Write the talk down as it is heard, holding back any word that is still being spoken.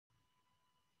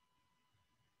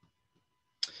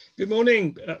Good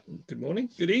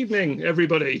evening,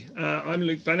 everybody. I'm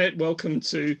Luke Bennett. Welcome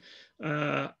to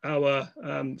our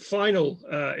final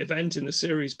event in the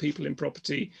series People in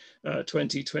Property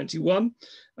 2021.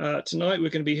 Tonight we're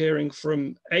going to be hearing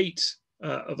from 8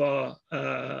 of our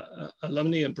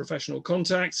alumni and professional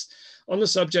contacts on the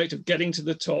subject of getting to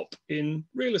the top in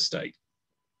real estate.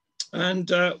 And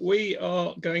we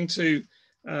are going to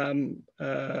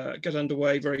get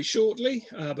underway very shortly,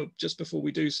 but just before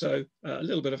we do so, a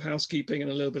little bit of housekeeping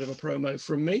and a little bit of a promo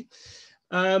from me.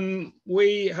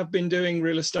 We have been doing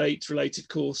real estate related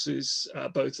courses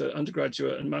both at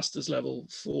undergraduate and master's level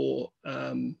for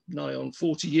nigh on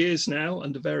 40 years now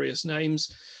under various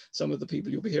names. Some of the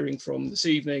people you'll be hearing from this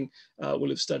evening will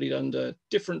have studied under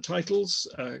different titles,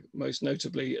 most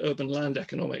notably urban land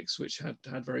economics, which had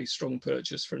very strong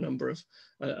purchase for a number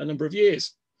of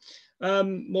years.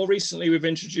 More recently, we've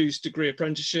introduced degree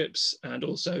apprenticeships and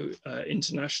also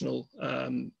international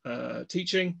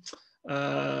teaching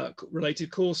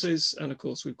related courses. And of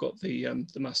course, we've got the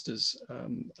master's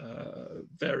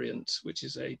variant, which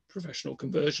is a professional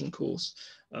conversion course,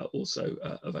 also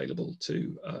available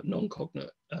to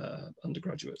non-cognate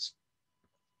undergraduates.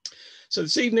 So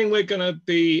this evening, we're going to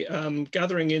be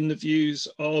gathering in the views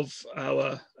of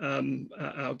our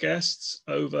guests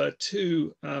over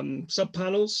 2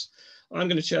 sub-panels. I'm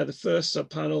going to chair the first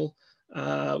sub-panel,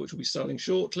 which will be starting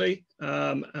shortly,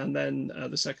 and then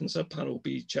the second sub-panel will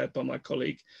be chaired by my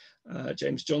colleague,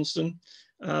 James Johnston.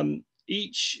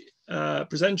 Each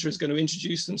presenter is going to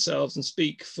introduce themselves and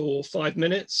speak for 5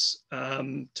 minutes,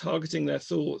 targeting their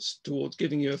thoughts towards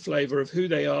giving you a flavour of who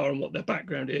they are and what their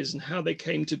background is and how they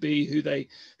came to be who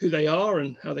they are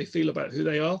and how they feel about who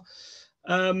they are.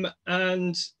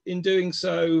 And in doing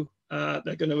so,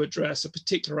 they're going to address a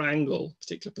particular angle,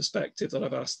 particular perspective that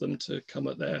I've asked them to come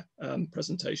at their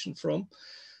presentation from.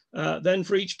 Then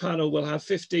for each panel, we'll have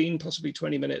 15, possibly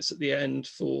 20 minutes at the end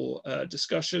for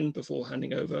discussion before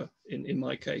handing over, in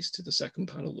my case, to the second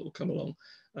panel that will come along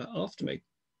after me.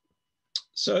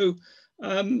 So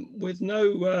with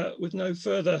no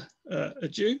further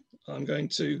ado, I'm going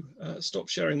to stop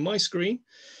sharing my screen,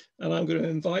 and I'm going to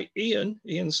invite Ian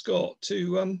Scott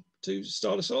to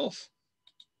start us off.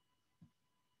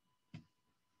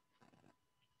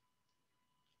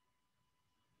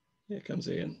 Here comes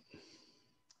Ian.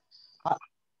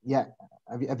 Yeah,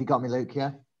 have you got me, Luke?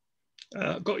 Yeah,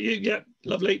 got you. Yeah,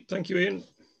 lovely. Thank you, Ian.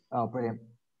 Oh, brilliant.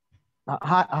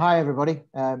 Hi, everybody.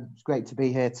 It's great to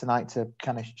be here tonight to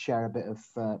kind of share a bit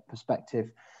of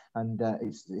perspective, and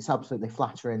it's absolutely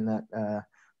flattering that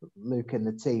Luke and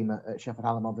the team at Sheffield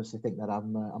Hallam obviously think that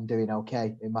I'm doing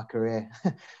okay in my career,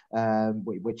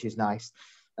 which is nice.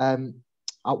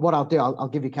 What I'll do, I'll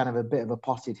give you kind of a bit of a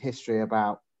potted history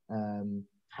about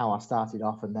how I started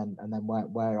off, and then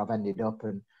where I've ended up,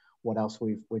 and what else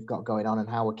we've got going on, and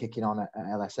how we're kicking on at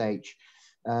LSH.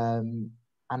 And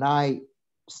I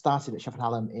started at Sheffield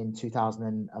Hallam in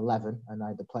 2011, and I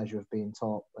had the pleasure of being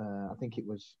taught, I think it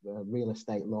was real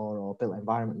estate law or built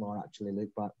environment law, actually,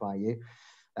 Luke, by you.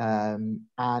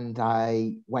 And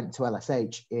I went to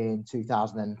LSH in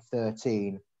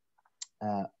 2013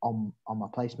 on my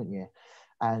placement year,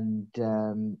 and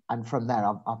from there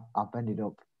I've ended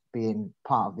up being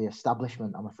part of the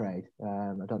establishment, I'm afraid.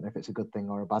 I don't know if it's a good thing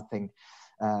or a bad thing,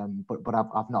 but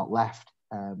I've not left,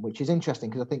 which is interesting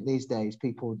because I think these days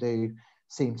people do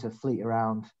seem to fleet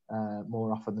around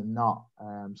more often than not.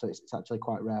 So it's actually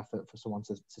quite rare for someone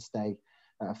to stay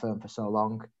at a firm for so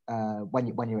long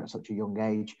when you're at such a young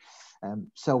age.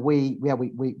 So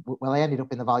I ended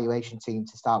up in the valuation team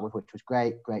to start with, which was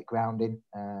great grounding.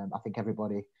 I think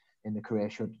everybody in the career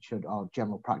should, or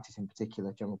general practice in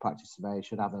particular, general practice surveyors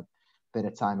should have a bit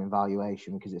of time in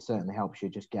valuation, because it certainly helps you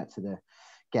just get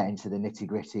into the nitty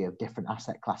gritty of different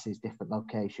asset classes, different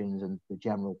locations, and the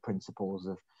general principles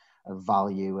of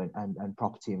value and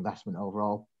property investment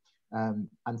overall. And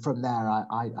from there,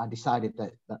 I decided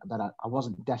that I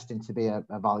wasn't destined to be a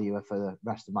valuer for the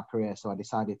rest of my career. So I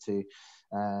decided to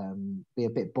be a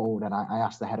bit bold, and I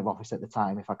asked the head of office at the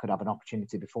time if I could have an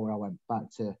opportunity before I went back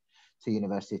to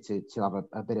university to have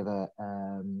a bit of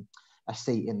a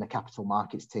seat in the capital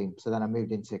markets team. So then I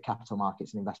moved into capital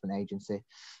markets and investment agency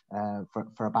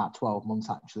for about 12 months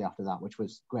actually after that, which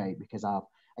was great because I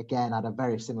had a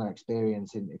very similar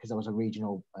experience because I was a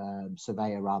regional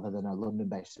surveyor rather than a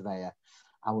London-based surveyor.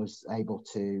 I was able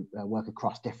to work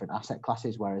across different asset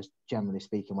classes, whereas generally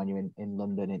speaking, when you're in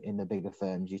London, in the bigger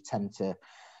firms, you tend to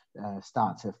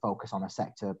start to focus on a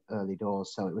sector early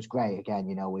doors. So it was great. Again,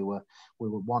 you know, we were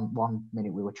one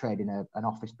minute we were trading an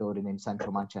office building in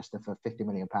central Manchester for £50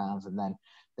 million, and then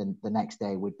the next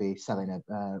day we'd be selling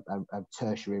a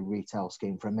tertiary retail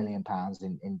scheme for £1 million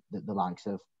in the likes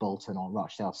of Bolton or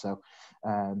Rochdale. So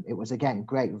it was, again,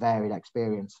 great varied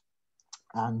experience.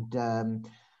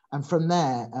 And from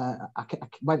there, I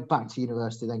went back to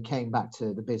university, then came back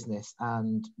to the business,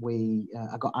 and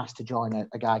I got asked to join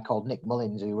a guy called Nick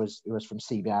Mullins, who was from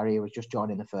CBRE, who was just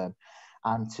joining the firm,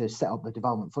 and to set up the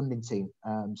development funding team.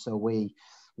 So we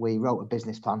wrote a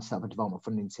business plan, set up a development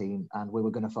funding team, and we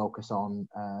were going to focus on,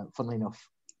 funnily enough,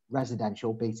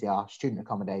 residential, BTR, student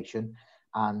accommodation,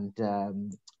 and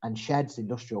sheds,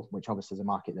 industrial, which obviously is a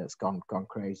market that's gone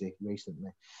crazy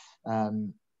recently.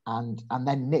 And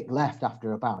then Nick left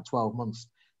after about 12 months,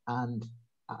 and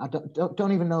I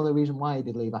don't even know the reason why he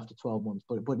did leave after 12 months,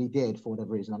 but he did for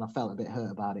whatever reason, and I felt a bit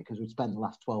hurt about it because we'd spent the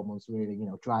last 12 months really, you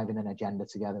know, driving an agenda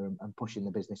together and pushing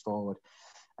the business forward.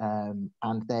 And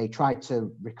they tried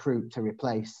to recruit to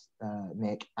replace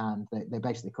Nick, and they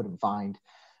basically couldn't find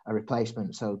a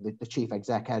replacement. So the chief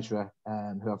exec, Ezra,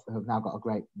 who I've now got a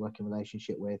great working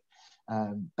relationship with,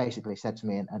 basically said to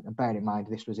me, and bearing in mind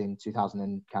this was in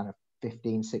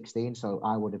 2015, 16, so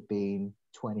I would have been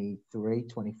 23,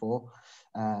 24.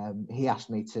 He asked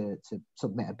me to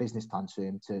submit a business plan to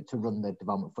him to run the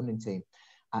development funding team,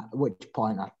 at which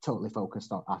point I totally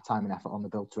focused our time and effort on the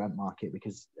build to rent market,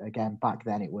 because again, back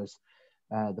then it was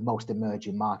the most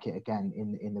emerging market, again,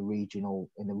 in the regional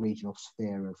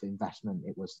sphere of investment.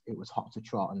 It was hot to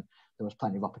trot, and there was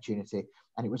plenty of opportunity,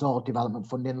 and it was all development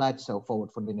funding led, so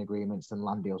forward funding agreements and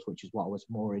land deals, which is what I was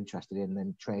more interested in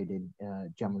than trading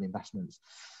general investments.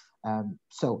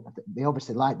 So they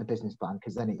obviously liked the business plan,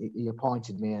 because then he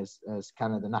appointed me as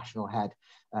kind of the national head,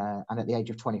 and at the age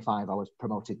of 25 I was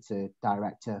promoted to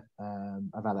director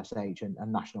of LSH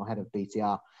and national head of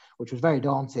BTR, which was very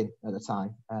daunting at the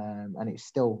time, and it's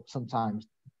still sometimes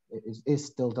is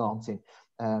still daunting,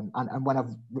 and when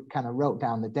I've kind of wrote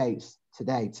down the dates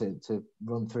today to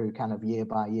run through kind of year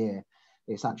by year,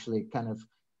 it's actually kind of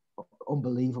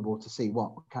unbelievable to see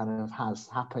what kind of has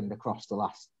happened across the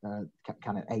last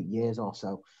kind of 8 years or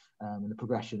so, and the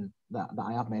progression that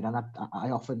I have made. And I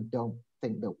often don't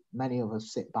think that many of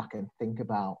us sit back and think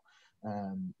about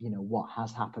you know, what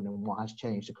has happened and what has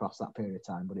changed across that period of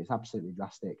time, but it's absolutely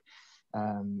drastic.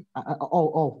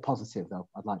 All positive though,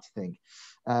 I'd like to think.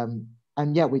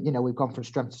 And yeah, we've gone from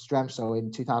strength to strength. So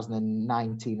in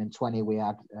 2019 and 20, we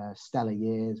had stellar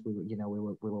years. We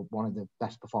were one of the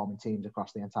best performing teams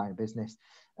across the entire business.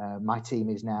 My team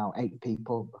is now 8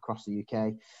 people across the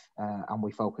UK, and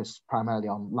we focus primarily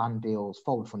on land deals,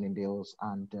 forward funding deals,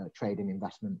 and trading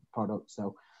investment products.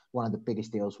 So one of the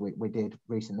biggest deals we did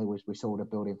recently was we sold a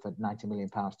building for £90 million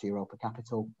to Europa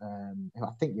Capital, who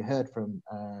I think you heard from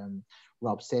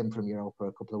Rob Sim from Europa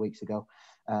a couple of weeks ago.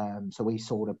 So we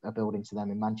sold a building to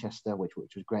them in Manchester, which was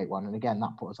a great one. And again,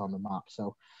 that put us on the map.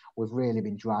 So we've really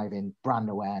been driving brand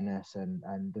awareness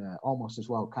and almost as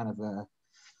well kind of a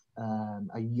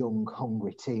young,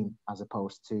 hungry team, as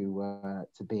opposed to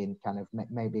being kind of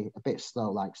maybe a bit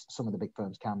slow like some of the big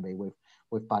firms can be.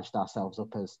 We've badged ourselves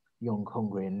up as young,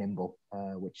 hungry, and nimble,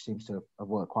 which seems to have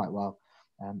worked quite well.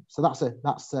 So that's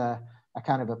a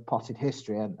kind of a potted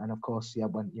history, and of course, yeah,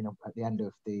 when at the end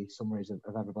of the summaries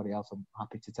of everybody else, I'm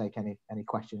happy to take any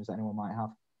questions that anyone might have.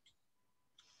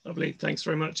 Lovely, thanks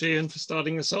very much, Ian, for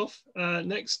starting us off.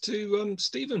 Next to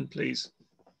Stephen, please.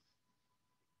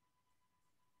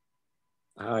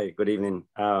 Hi, good evening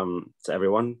to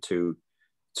everyone. Two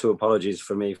apologies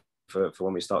for me for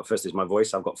when we start. First is my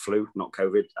voice. I've got flu, not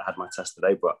COVID. I had my test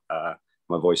today, but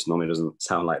my voice normally doesn't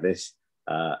sound like this.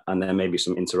 And there may be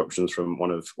some interruptions from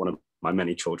one of my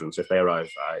many children. So if they arrive,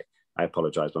 I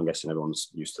apologise, but I'm guessing everyone's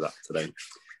used to that today.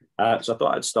 So I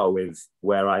thought I'd start with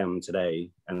where I am today,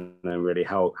 and then really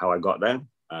how I got there.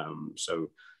 So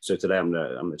today I'm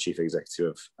the chief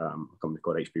executive of a company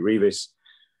called Reavis.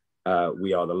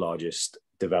 We are the largest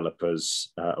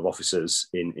developers of offices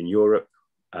in Europe.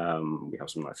 We have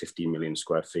something like 15 million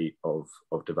square feet of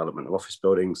development of office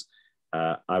buildings.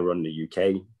 I run the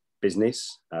UK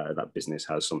business. That business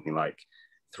has something like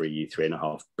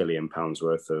 £3.5 billion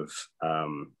worth of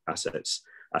assets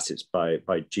by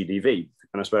GDV.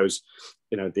 And I suppose,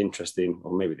 the interesting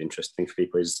thing for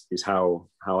people is how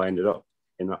I ended up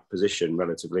in that position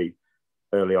relatively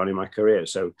early on in my career.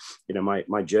 So,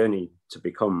 my journey to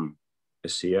become a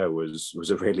CEO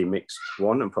was a really mixed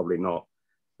one, and probably not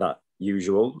that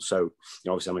usual. So,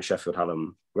 obviously I'm a Sheffield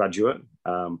Hallam graduate,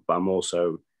 but I'm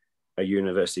also a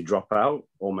university dropout,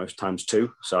 almost times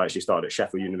 2. So I actually started at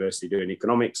Sheffield University doing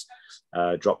economics,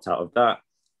 dropped out of that,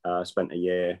 Spent a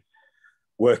year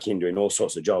working, doing all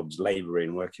sorts of jobs,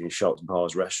 labouring, working in shops,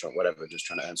 bars, restaurant, whatever, just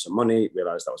trying to earn some money.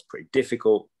 Realised that was pretty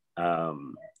difficult.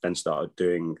 Then started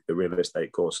doing the real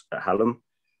estate course at Hallam.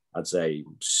 I'd say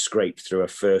scraped through a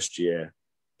first year,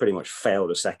 pretty much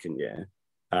failed a second year,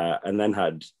 and then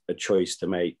had a choice to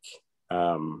make.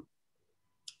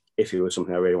 If it was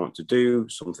something I really wanted to do,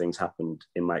 some things happened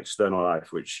in my external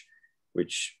life,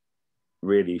 which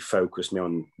really focused me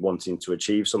on wanting to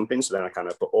achieve something. So then I kind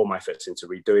of put all my efforts into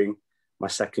redoing my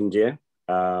second year.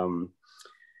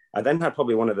 I then had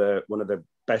probably one of the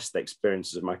best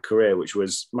experiences of my career, which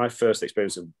was my first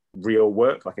experience of real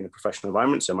work, like in a professional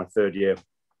environment. So my third year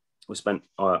was spent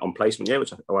on placement year,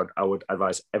 which I would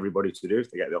advise everybody to do if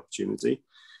they get the opportunity,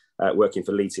 working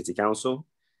for Leeds City Council,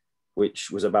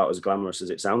 which was about as glamorous as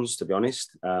it sounds, to be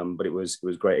honest. But it was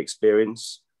great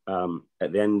experience.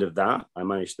 At the end of that, I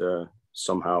managed to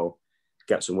somehow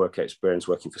get some work experience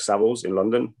working for Savills in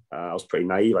London. I was pretty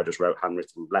naive. I just wrote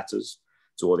handwritten letters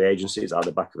to all the agencies out of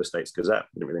the back of the States Gazette. I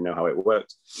didn't really know how it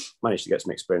worked. Managed to get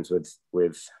some experience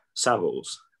with Savills.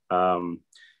 And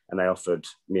they offered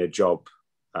me a job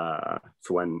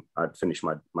for when I'd finished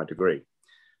my degree.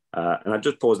 And I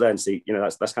just paused there and see,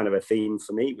 that's kind of a theme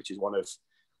for me, which is one of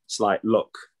slight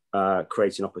luck,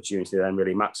 creating opportunity, then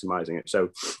really maximizing it. So,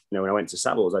 when I went to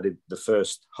Savills, I did the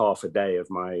first half a day of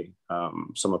my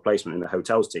summer placement in the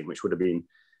hotels team, which would have been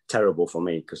terrible for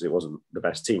me because it wasn't the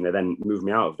best team. They then moved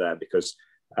me out of there because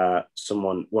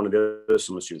one of the other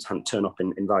summer students hadn't turned up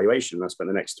in valuation. And I spent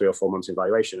the next 3 or 4 months in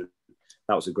valuation.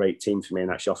 That was a great team for me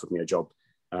and actually offered me a job,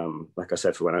 like I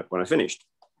said, for when I finished.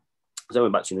 So I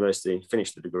went back to university,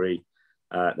 finished the degree,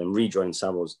 then rejoined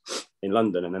Savills in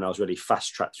London. And then I was really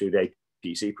fast-tracked through the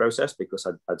APC process because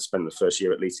I'd spent the first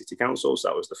year at Leeds City Council. So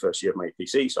that was the first year of my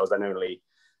APC. So I was then only,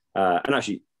 and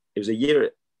actually it was a year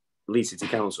at Leeds City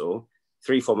Council,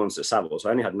 3-4 months at Savills. So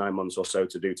I only had 9 months or so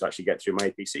to do to actually get through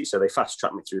my APC. So they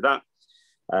fast-tracked me through that.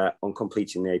 On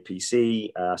completing the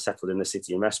APC, settled in the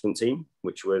city investment team,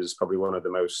 which was probably one of the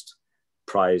most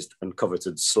prized and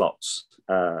coveted slots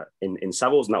in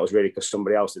Savills. And that was really because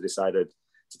somebody else had decided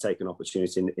to take an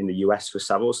opportunity in the US for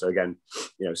Savills. So again,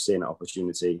 seeing that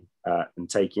opportunity and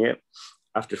taking it.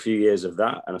 After a few years of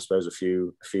that, and I suppose a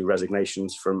few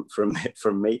resignations from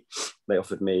me, they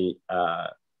offered me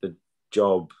the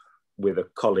job with a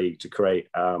colleague to create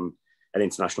an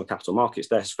international capital markets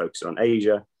desk focusing on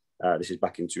Asia. This is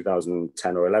back in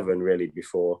 2010 or 11, really,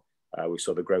 before we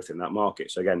saw the growth in that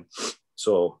market. So again,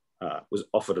 was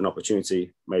offered an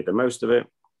opportunity, made the most of it.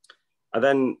 I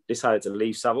then decided to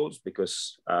leave Savills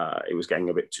because it was getting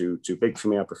a bit too big for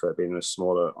me. I prefer being in a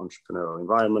smaller entrepreneurial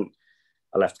environment.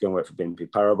 I left to go and work for BNP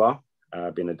Paribas,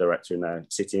 being a director in their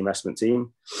city investment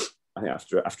team. I think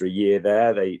after a year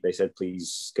there, they said,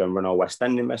 please go and run our West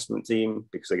End investment team,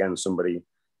 because again, somebody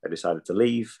had decided to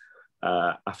leave.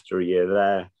 After a year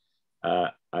there,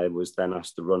 I was then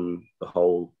asked to run the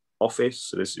whole office.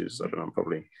 So this is, I don't know,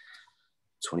 probably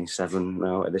 27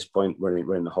 now at this point,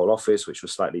 running the whole office, which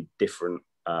was slightly different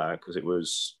because it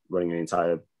was running an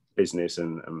entire business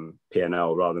and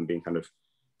P&L rather than being kind of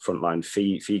frontline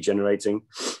fee generating.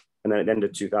 And then at the end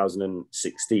of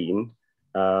 2016,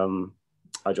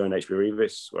 I joined HP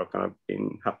Reavis, where I've kind of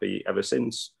been happy ever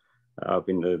since. I've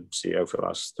been the CEO for the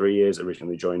last 3 years. I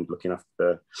originally joined looking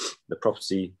after the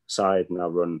property side, and now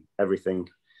run everything.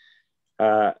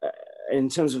 In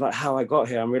terms of like how I got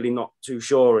here, I'm really not too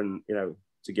sure. And,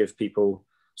 to give people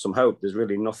some hope, there's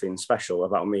really nothing special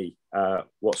about me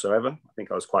whatsoever. I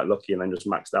think I was quite lucky and then just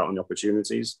maxed out on the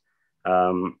opportunities.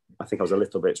 I think I was a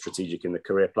little bit strategic in the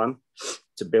career plan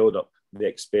to build up the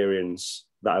experience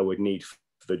that I would need for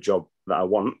the job that I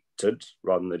wanted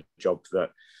rather than the job that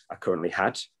I currently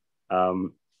had.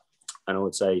 And I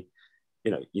would say,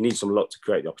 you need some luck to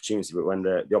create the opportunity, but when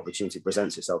the opportunity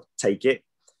presents itself, take it.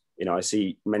 I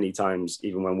see many times,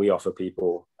 even when we offer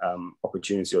people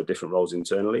opportunity or different roles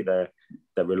internally, they're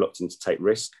reluctant to take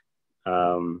risk.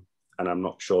 And I'm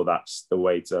not sure that's the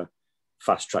way to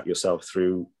fast track yourself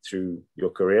through your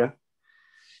career.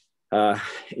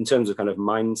 In terms of kind of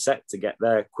mindset to get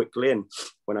there quickly. And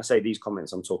when I say these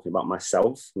comments, I'm talking about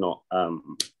myself, not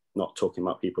talking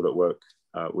about people that work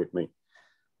with me.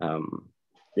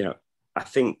 I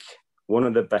think one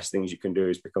of the best things you can do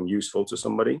is become useful to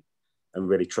somebody and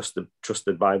really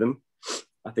trusted by them.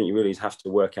 I think you really have to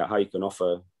work out how you can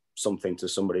offer something to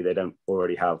somebody they don't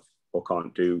already have or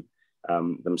can't do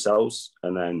themselves,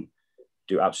 and then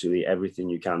do absolutely everything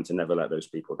you can to never let those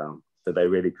people down, that they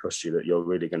really trust you, that you're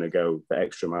really going to go the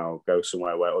extra mile, go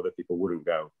somewhere where other people wouldn't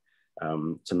go,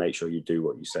 to make sure you do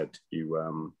what you said you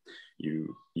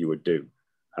would do.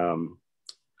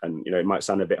 And it might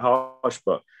sound a bit harsh,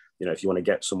 but you know, if you want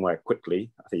to get somewhere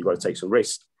quickly, I think you've got to take some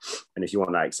risk. And if you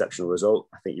want that exceptional result,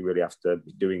 I think you really have to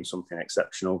be doing something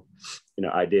exceptional. You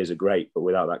know, ideas are great, but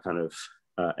without that kind of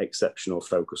exceptional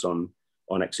focus on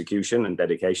execution and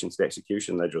dedication to the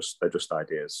execution, they're just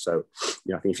ideas. So,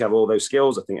 you know, I think if you have all those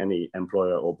skills, I think any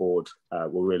employer or board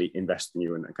will really invest in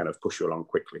you and kind of push you along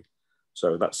quickly.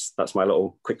 So that's my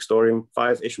little quick story in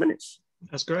 5-ish minutes.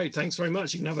 That's great. Thanks very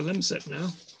much. You can have a limsip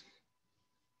now.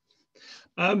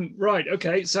 Right.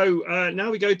 Okay. So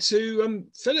now we go to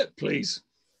Philip, please.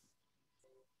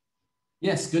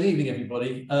 Yes. Good evening,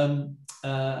 everybody, and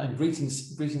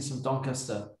greetings from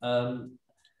Doncaster.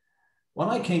 When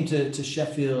I came to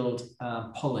Sheffield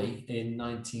Poly in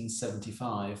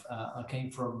 1975, I came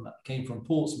from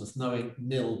Portsmouth, knowing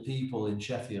nil people in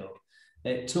Sheffield.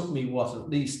 It took me at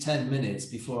least 10 minutes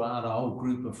before I had a whole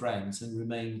group of friends, and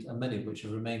many of which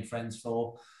have remained friends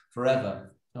for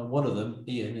forever. And one of them,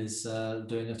 Ian, is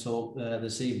doing a talk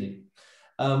this evening.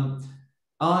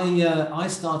 I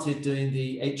started doing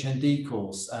the HND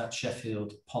course at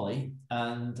Sheffield Poly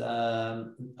and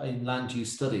in land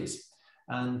use studies.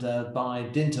 And by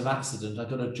dint of accident, I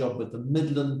got a job with the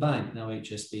Midland Bank, now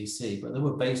HSBC, but they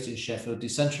were based in Sheffield,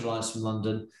 decentralised from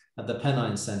London at the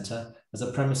Pennine Centre as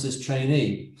a premises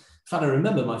trainee. In fact, I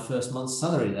remember my first month's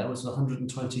salary there was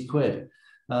 120 quid.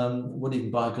 Wouldn't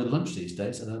even buy a good lunch these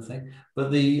days, I don't think.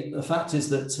 But the fact is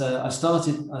that I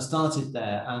started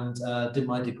there and did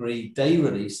my degree day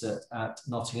release at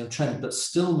Nottingham Trent, but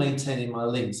still maintaining my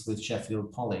links with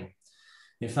Sheffield Poly.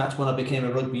 In fact, when I became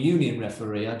a rugby union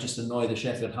referee, I just annoyed the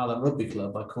Sheffield Hallam Rugby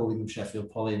Club by calling them Sheffield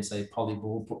Poly and say Poly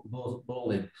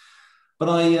ball in. But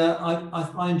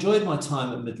I enjoyed my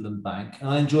time at Midland Bank, and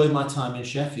I enjoyed my time in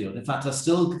Sheffield. In fact, I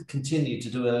still continue to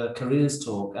do a careers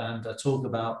talk and talk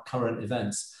about current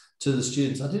events to the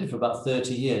students. I did it for about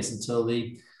 30 years until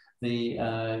the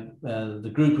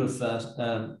group of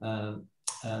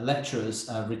lecturers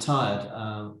retired.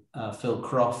 Phil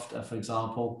Croft, for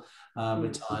example,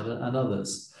 retired, and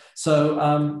others. So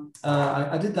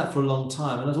I did that for a long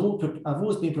time, and I've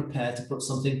always been prepared to put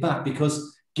something back,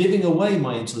 because giving away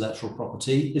my intellectual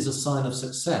property is a sign of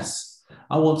success.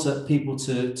 I want people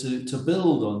to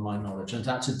build on my knowledge and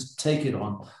to take it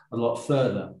on a lot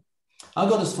further. I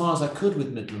got as far as I could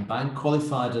with Midland Bank,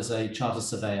 qualified as a chartered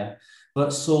surveyor,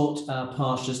 but sought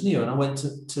pastures new. And I went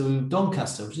to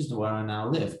Doncaster, which is where I now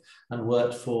live, and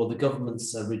worked for the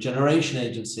government's regeneration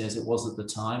agency, as it was at the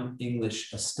time,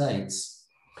 English Estates.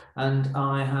 And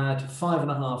I had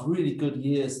 5.5 really good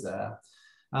years there,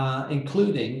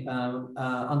 including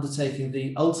undertaking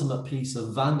the ultimate piece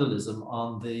of vandalism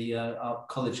on the our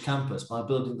college campus by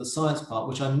building the science park,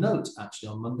 which I note actually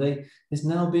on Monday is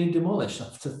now being demolished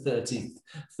after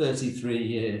 33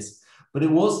 years. But it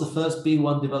was the first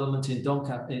B1 development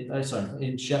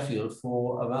in Sheffield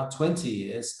for about 20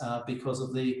 years because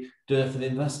of the dearth of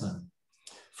investment.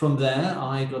 From there,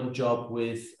 I got a job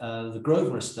with the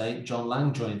Grosvenor Estate, John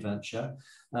Lang joint venture,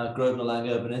 Grosvenor Lang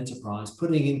Urban Enterprise,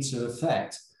 putting into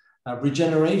effect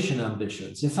regeneration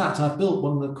ambitions. In fact, I built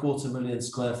 1.25 million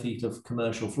square feet of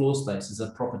commercial floor space as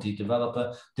a property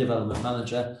developer, development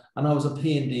manager, and I was a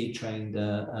P&D trained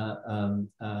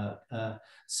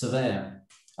surveyor.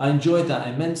 I enjoyed that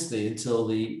immensely until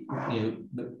the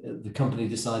company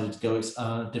decided to go its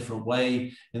different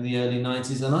way in the early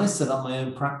 90s, and I set up my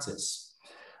own practice.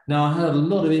 Now, I had a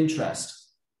lot of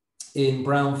interest in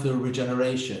brownfield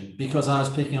regeneration because I was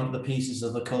picking up the pieces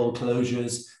of the coal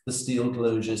closures, the steel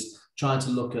closures, trying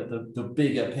to look at the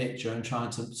bigger picture and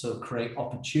trying to sort of create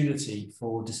opportunity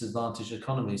for disadvantaged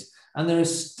economies. And there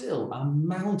is still a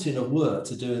mountain of work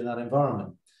to do in that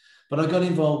environment. But I got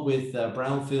involved with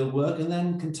brownfield work and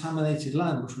then contaminated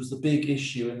land, which was the big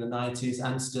issue in the 90s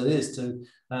and still is to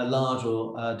a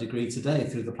larger degree today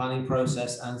through the planning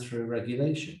process and through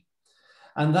regulation.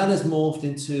 And that has morphed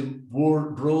into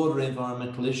broader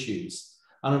environmental issues.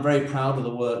 And I'm very proud of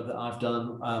the work that I've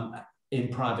done in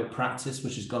private practice,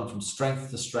 which has gone from strength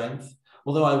to strength.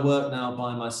 Although I work now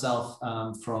by myself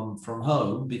from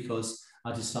home because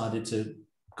I decided to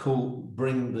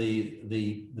bring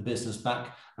the business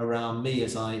back around me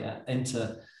as I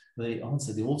enter I won't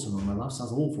say the autumn of my life,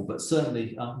 sounds awful, but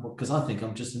certainly because I think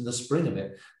I'm just in the spring of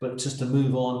it, but just to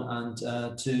move on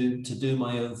and to do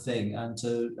my own thing and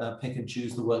to pick and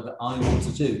choose the work that I want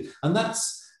to do. And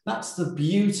that's the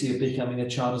beauty of becoming a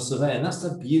chartered surveyor, and that's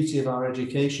the beauty of our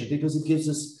education, because it gives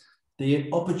us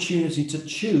the opportunity to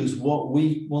choose what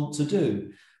we want to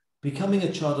do. Becoming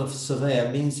a chartered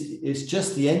surveyor means it's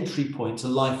just the entry point to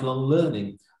lifelong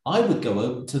learning. I would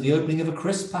go to the opening of a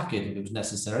crisp packet if it was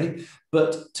necessary,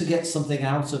 but to get something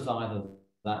out of either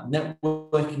that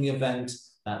networking event,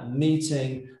 that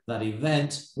meeting, that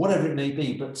event, whatever it may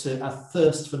be, but to a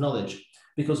thirst for knowledge.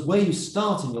 Because where you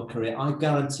start in your career, I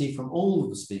guarantee from all of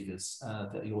the speakers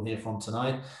that you'll hear from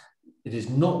tonight, it is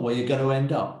not where you're going to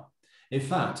end up. In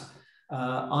fact,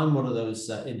 I'm one of those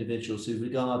individuals who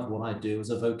regard what I do as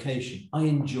a vocation. I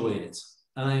enjoy it.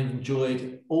 And I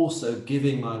enjoyed also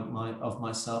giving of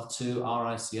myself to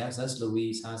RICS, as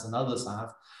Louise has and others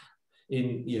have,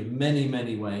 in many,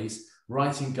 many ways,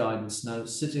 writing guidance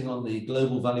notes, sitting on the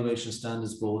Global Valuation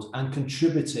Standards Board and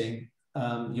contributing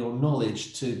your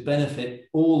knowledge to benefit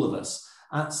all of us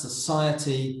at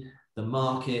society, the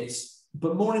markets,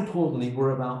 but more importantly,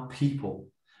 we're about people.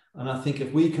 And I think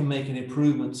if we can make an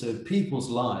improvement to people's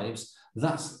lives,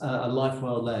 that's a life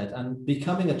well led. And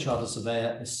becoming a chartered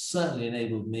surveyor has certainly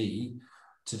enabled me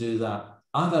to do that.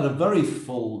 I've had a very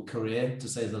full career, to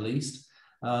say the least.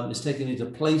 It's taken me to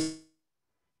places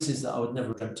that I would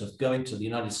never dreamt of going, to the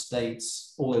United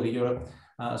States, all over Europe,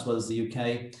 as well as the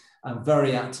UK. I'm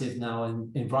very active now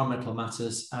in environmental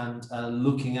matters and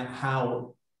looking at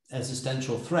how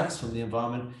existential threats from the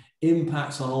environment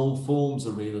impacts on all forms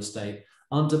of real estate,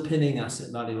 underpinning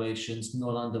asset valuations,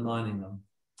 not undermining them.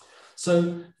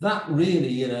 So that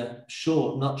really, in a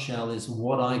short nutshell, is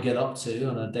what I get up to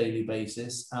on a daily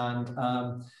basis. And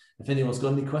if anyone's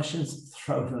got any questions,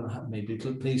 throw them at me. Be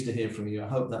pleased to hear from you. I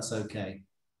hope that's okay.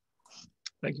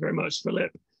 Thank you very much,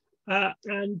 Philip.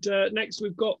 And next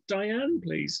we've got Diane,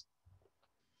 please.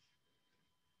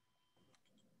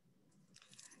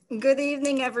 Good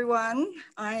evening, everyone.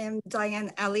 I am Diane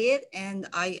Elliot, and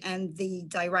I am the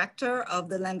director of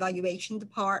the Land Valuation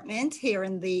Department here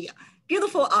in the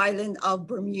beautiful island of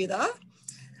Bermuda.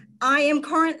 I am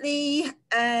currently,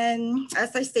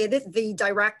 as I stated, the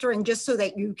director, and just so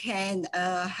that you can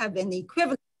have an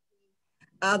equivalent,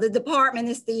 the department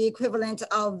is the equivalent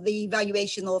of the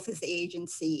Valuation Office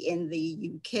Agency in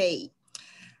the UK.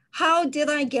 How did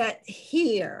I get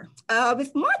here?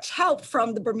 With much help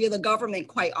from the Bermuda government,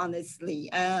 quite honestly.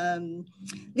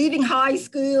 Leaving high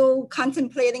school,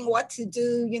 contemplating what to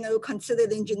do,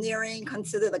 considered engineering,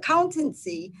 considered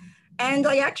accountancy. And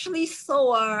I actually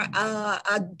saw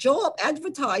a job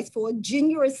advertised for a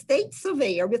junior estate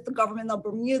surveyor with the government of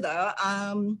Bermuda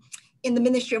in the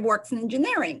Ministry of Works and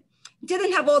Engineering.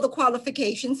 Didn't have all the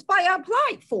qualifications, but I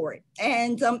applied for it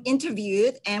and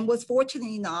interviewed and was fortunate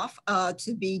enough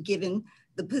to be given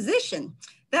the position.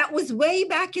 That was way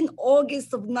back in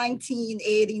August of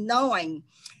 1989.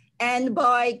 And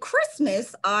by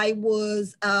Christmas, I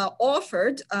was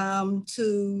offered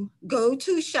to go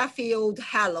to Sheffield,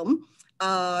 Hallam,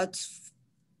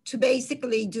 to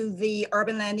basically do the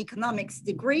urban land economics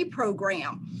degree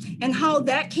program. And how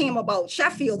that came about,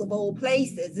 Sheffield of all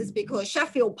places, is because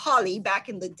Sheffield Poly back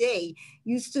in the day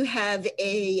used to have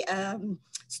a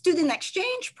student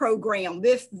exchange program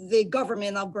with the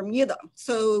government of Bermuda.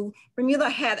 So Bermuda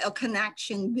had a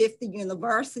connection with the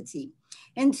university.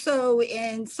 And so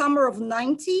in summer of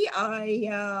 90,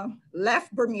 I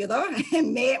left Bermuda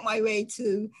and made my way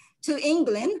to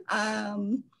England.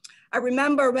 I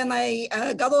remember when I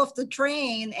got off the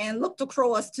train and looked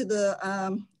across to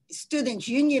the Students'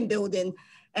 Union building,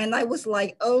 and I was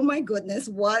like, oh my goodness,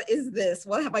 what is this?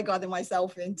 What have I gotten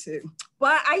myself into?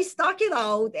 But I stuck it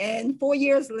out, and 4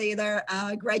 years later,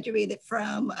 I graduated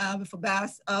from with a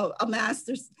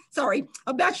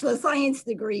Bachelor of Science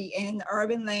degree in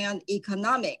urban land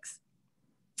economics.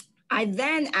 I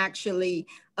then actually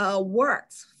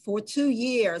worked for 2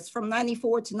 years from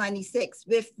 94 to 96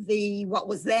 with what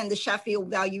was then the Sheffield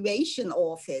Valuation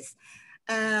Office.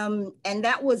 And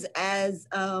that was as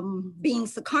being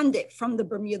seconded from the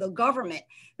Bermuda government,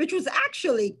 which was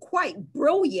actually quite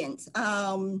brilliant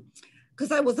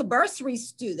because I was a bursary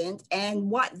student. And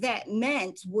what that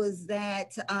meant was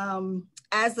that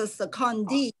as a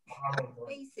secondee, I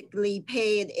basically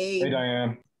paid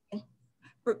a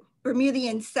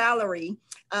Bermudian salary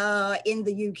in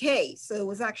the UK. So it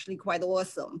was actually quite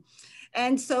awesome.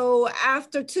 And so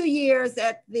after 2 years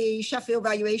at the Sheffield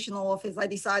Valuation Office, I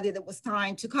decided it was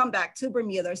time to come back to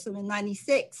Bermuda. So in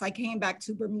 96, I came back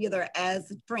to Bermuda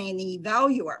as a trainee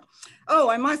valuer. Oh,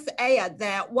 I must add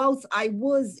that whilst I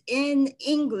was in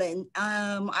England,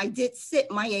 I did sit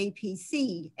my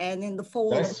APC, and in the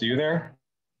fall. Did I see you there?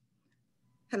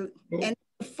 And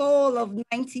the fall of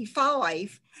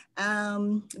 95,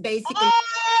 basically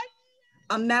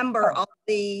a member of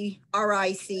the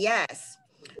RICS.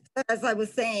 As I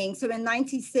was saying, so in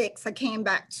 96, I came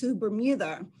back to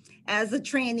Bermuda as a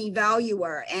trainee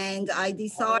valuer, and I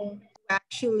decided to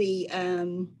actually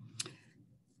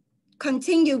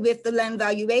continue with the land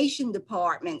valuation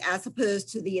department as opposed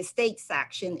to the estate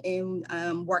section in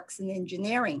works and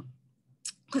engineering.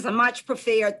 because I much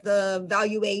preferred the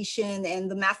valuation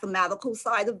and the mathematical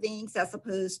side of things as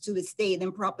opposed to estate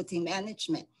and property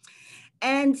management.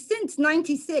 And since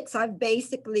 '96, I've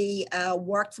basically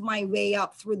worked my way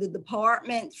up through the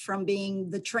department from being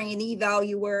the trainee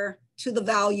valuer to the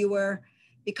valuer,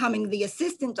 becoming the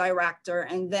assistant director,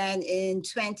 and then in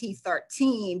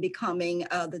 2013, becoming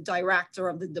the director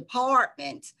of the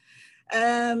department.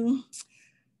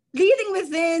 Leading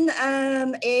within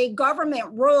a government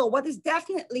role, what has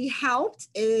definitely helped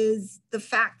is the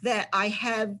fact that I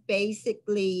have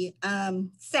basically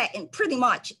sat in pretty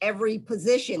much every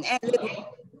position. And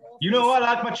you know, I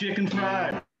like my chicken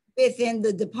fried. Within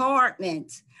the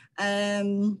department.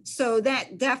 So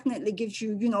that definitely gives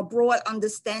you, a broad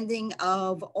understanding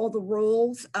of all the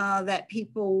roles that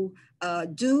people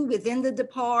do within the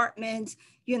department,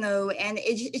 and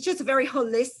it's just a very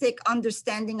holistic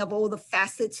understanding of all the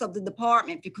facets of the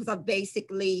department because I've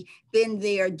basically been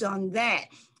there, done that.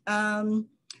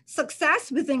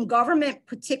 Success within government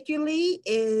particularly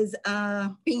is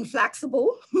being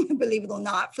flexible, believe it or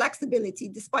not, flexibility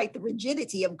despite the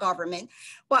rigidity of government,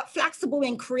 but flexible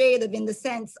and creative in the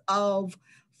sense of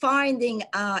finding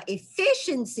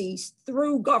efficiencies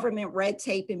through government red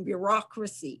tape and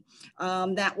bureaucracy.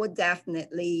 That would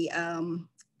definitely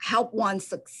help one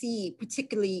succeed,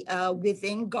 particularly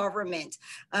within government.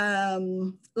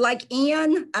 Like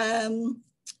Ian,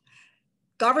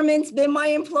 government's been my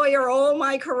employer all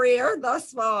my career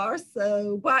thus far.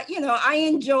 So, but I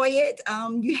enjoy it.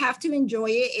 You have to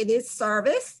enjoy it. It is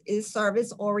service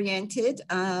oriented.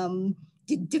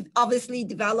 Obviously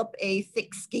develop a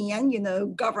thick skin,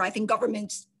 I think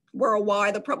governments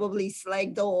worldwide are probably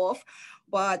slagged off,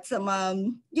 but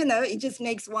it just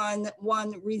makes one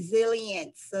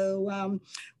resilient. So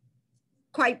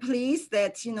quite pleased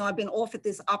that I've been offered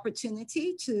this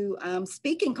opportunity to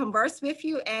speak and converse with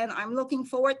you, and I'm looking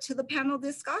forward to the panel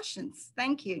discussions.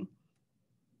 Thank you.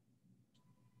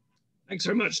 Thanks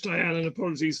very much, Diane, and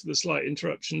apologies for the slight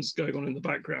interruptions going on in the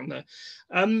background there.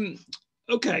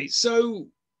 Okay, so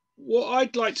what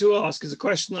I'd like to ask is a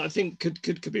question that I think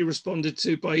could be responded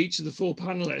to by each of the four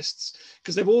panelists,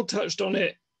 because they've all touched on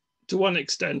it to one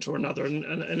extent or another.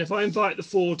 And if I invite the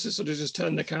four to sort of just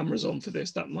turn their cameras on for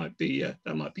this, that might be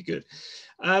good.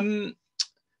 Do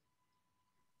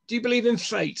you believe in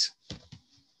fate?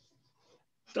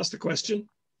 That's the question.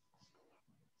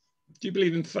 Do you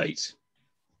believe in fate?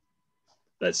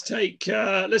 Let's take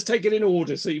it in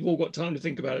order so you've all got time to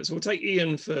think about it. So we'll take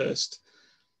Ian first.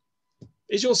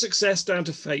 Is your success down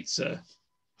to fate, sir?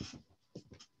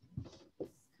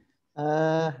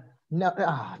 No,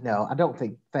 I don't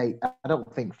think fate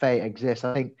exists.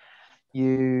 I think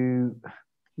you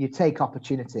take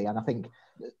opportunity, and I think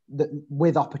that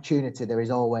with opportunity there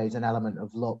is always an element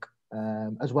of luck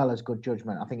as well as good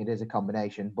judgment. I think it is a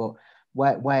combination, but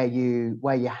where you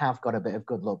have got a bit of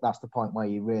good luck, that's the point where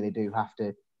you really do have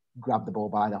to grab the bull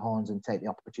by the horns and take the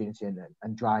opportunity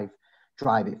and drive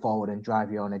it forward and drive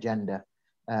your own agenda.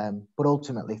 But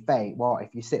ultimately, fate, what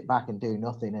if you sit back and do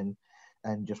nothing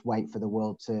and just wait for the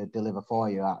world to deliver for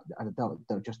you? I don't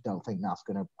think that's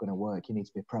going to work. You need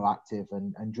to be proactive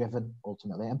and driven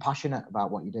ultimately, and passionate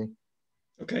about what you do.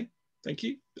 Okay, thank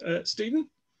you. Stephen?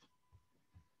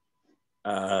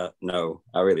 No,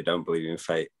 I really don't believe in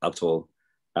fate at all.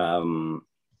 I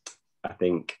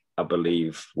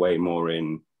believe way more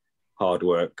in hard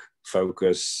work,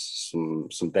 focus,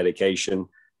 some dedication.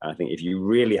 And I think if you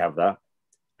really have that,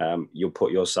 you'll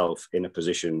put yourself in a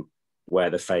position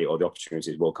where the fate or the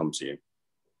opportunities will come to you.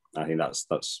 I think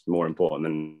that's more important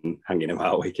than hanging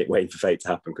about waiting for fate to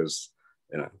happen, because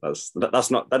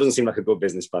that doesn't seem like a good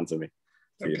business plan to me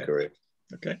for your career.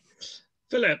 Okay,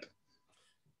 Philip.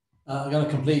 I'm going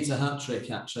to complete a hat trick,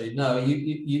 actually. No,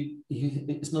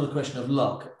 it's not a question of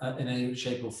luck in any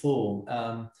shape or form.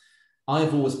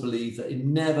 I've always believed that you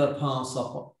never pass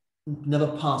up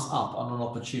on an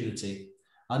opportunity.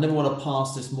 I never want to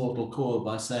pass this mortal coil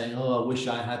by saying, oh, I wish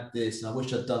I had this and I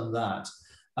wish I'd done that.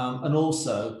 And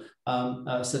also,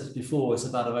 I said it before, it's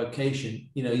about a vocation.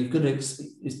 You've got to,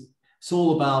 it's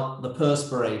all about the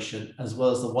perspiration as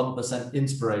well as the 1%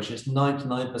 inspiration. It's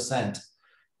 99%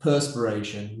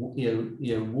 perspiration,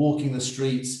 walking the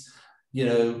streets,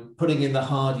 putting in the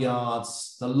hard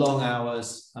yards, the long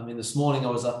hours. I mean, this morning I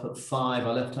was up at 5,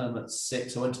 I left home at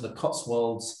 6, I went to the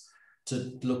Cotswolds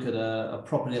to look at a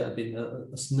property that had been a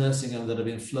nursing home that had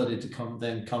been flooded, to come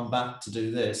back to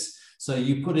do this. So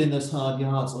you put in those hard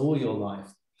yards all your life,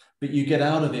 but you get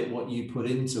out of it what you put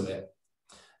into it.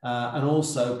 And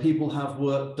also people have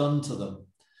work done to them,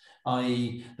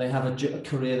 i.e. they have a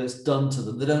career that's done to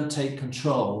them. They don't take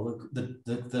control,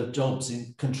 the job's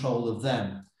in control of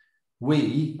them.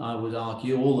 we, I would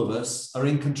argue, all of us, are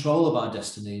in control of our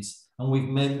destinies, and we've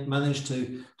managed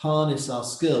to harness our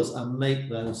skills and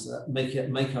make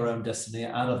our own destiny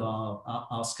out of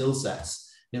our skill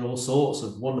sets in all sorts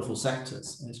of wonderful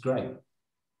sectors. And it's great.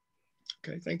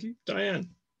 Okay, thank you. Diane.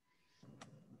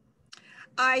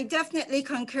 I definitely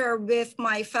concur with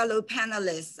my fellow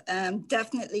panelists.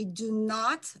 Definitely do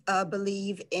not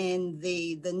believe in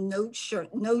the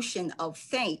notion of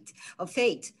fate.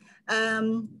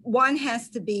 One has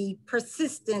to be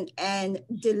persistent and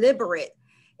deliberate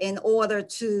in order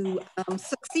to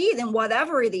succeed in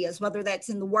whatever it is, whether that's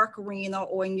in the work arena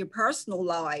or in your personal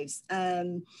lives.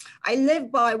 I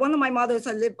live by, one of my mottos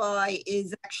I live by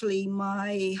is actually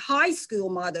my high school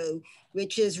motto,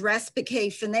 which is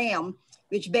Respice Finam,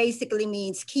 which basically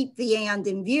means keep the and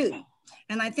in view.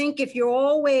 And I think if you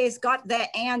always got that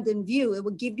and in view, it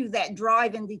will give you that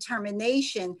drive and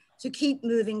determination to keep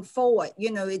moving forward.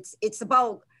 You know, it's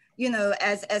about, you know,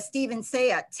 as Stephen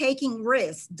said, taking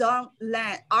risks. Don't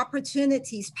let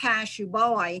opportunities pass you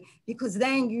by, because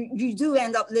then you do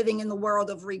end up living in the world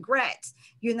of regret.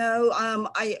 You know,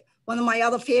 one of my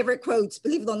other favorite quotes,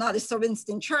 believe it or not, is Sir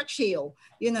Winston Churchill,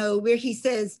 you know, where he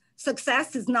says,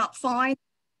 success is not fine.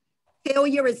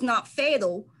 Failure is not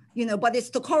fatal, you know, but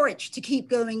it's the courage to keep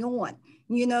going on,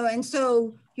 you know, and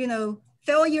so, you know,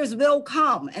 failures will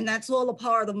come, and that's all a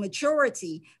part of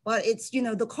maturity, but it's, you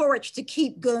know, the courage to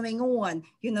keep going on.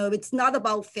 You know, it's not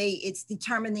about fate, it's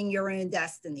determining your own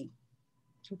destiny.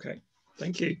 Okay,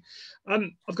 thank you.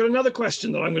 I've got another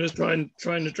question that I'm going to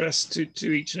try and address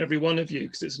to each and every one of you,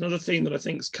 because it's another theme that I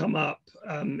think has come up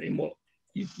in what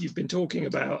you've been talking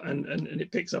about, and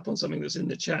it picks up on something that's in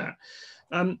the chat.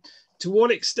 To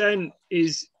what extent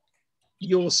is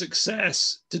your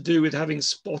success to do with having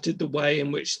spotted the way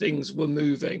in which things were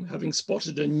moving, having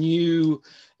spotted a new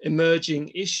emerging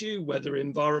issue, whether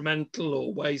environmental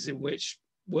or ways in which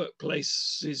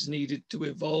workplaces needed to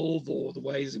evolve, or the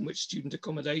ways in which student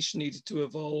accommodation needed to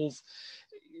evolve?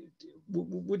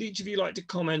 Would each of you like to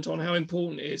comment on how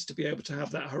important it is to be able to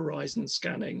have that horizon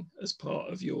scanning as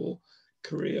part of your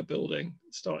career building,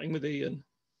 starting with Ian?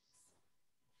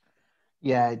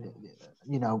 Yeah,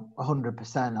 you know,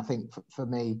 100%. I think for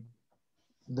me,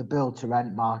 the build to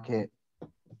rent market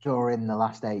during the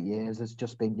last 8 years has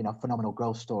just been, you know, phenomenal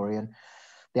growth story. And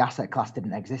the asset class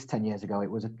didn't exist 10 years ago. It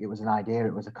was an idea,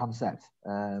 it was a concept.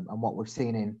 And what we've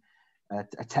seen in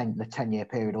the 10-year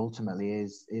period ultimately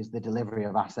is the delivery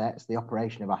of assets, the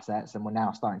operation of assets, and we're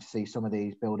now starting to see some of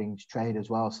these buildings trade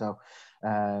as well. So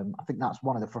I think that's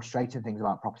one of the frustrating things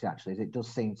about property, actually, is it does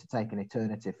seem to take an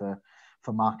eternity for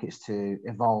markets to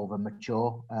evolve and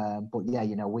mature. But yeah,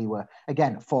 you know, we were,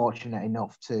 again, fortunate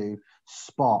enough to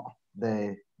spot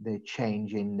the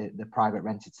change in the private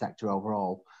rented sector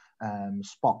overall,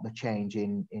 spot the change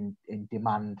in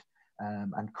demand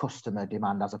and customer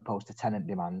demand as opposed to tenant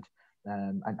demand,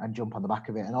 and jump on the back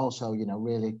of it. And also, you know,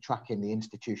 really tracking the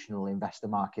institutional investor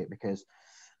market, because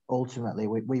ultimately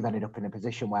we've ended up in a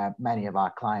position where many of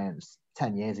our clients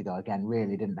 10 years ago, again,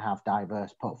 really didn't have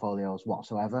diverse portfolios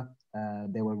whatsoever.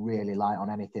 They were really light on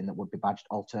anything that would be badged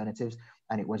alternatives,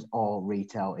 and it was all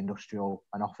retail, industrial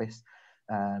and office.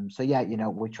 So yeah, you know,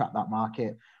 we track that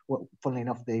market. Well, funnily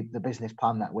enough, the business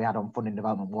plan that we had on funding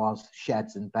development was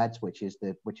sheds and beds, which is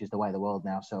the way of the world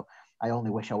now. So I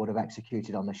only wish I would have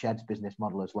executed on the sheds business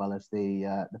model as well as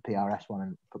the PRS one,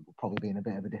 and probably be in a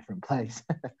bit of a different place.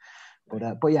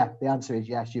 But yeah, the answer is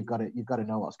yes. You've got to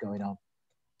know what's going on.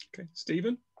 Okay,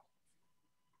 Stephen.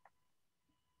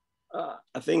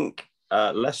 I think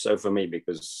less so for me,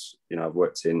 because, you know, I've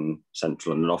worked in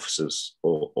central London offices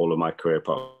all of my career,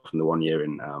 apart from the 1 year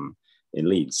in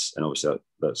Leeds, and obviously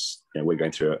that's, you know, we're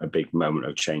going through a big moment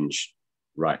of change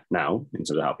right now in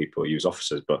terms of how people use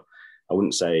offices. But I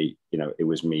wouldn't say, you know, it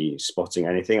was me spotting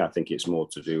anything. I think it's more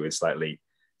to do with slightly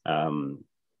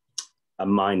a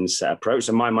mindset approach.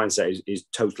 So my mindset is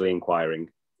totally inquiring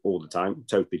all the time,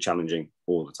 totally challenging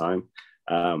all the time.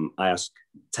 I ask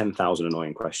 10,000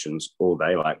 annoying questions all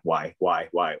day, like why,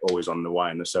 always on the why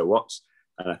and the so what's.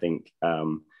 And I think,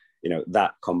 you know,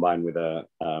 that combined with a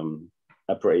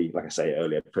pretty, like I say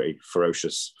earlier, pretty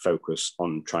ferocious focus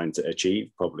on trying to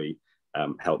achieve probably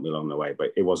helped me along the way.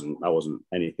 But I wasn't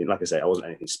anything, like I say, I wasn't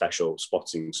anything special,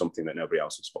 spotting something that nobody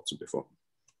else had spotted before.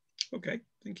 Okay,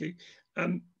 thank you.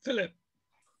 Philip.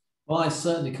 Well, I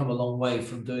certainly come a long way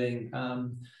from doing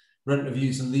rent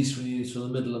reviews and lease reviews for the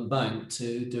Midland Bank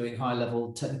to doing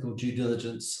high-level technical due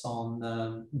diligence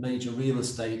on major real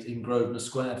estate in Grosvenor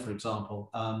Square, for example,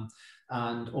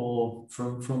 or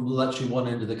from literally one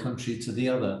end of the country to the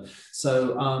other.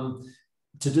 So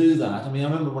to do that, I mean, I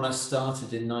remember when I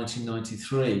started in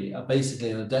 1993,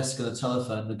 basically on a desk and a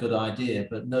telephone, a good idea,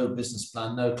 but no business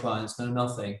plan, no clients, no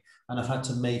nothing. And I've had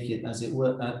to make it as it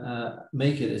were,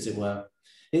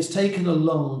 It's taken a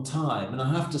long time. And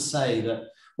I have to say that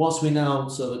whilst we now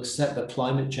sort of accept that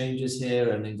climate change is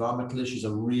here and environmental issues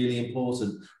are really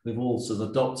important, we've all sort of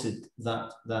adopted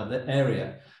that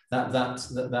area,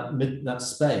 that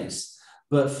space.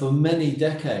 But for many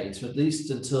decades, at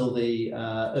least until the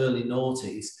early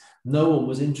noughties, no one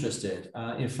was interested.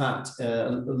 In fact,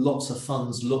 lots of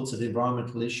funds looked at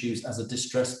environmental issues as a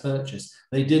distressed purchase.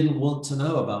 They didn't want to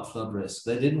know about flood risk.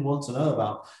 They didn't want to know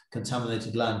about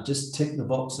contaminated land. Just tick the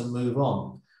box and move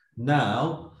on.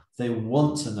 Now, they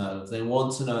want to know. They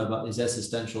want to know about these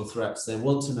existential threats. They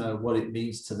want to know what it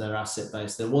means to their asset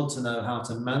base. They want to know how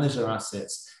to manage their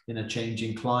assets in a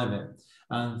changing climate.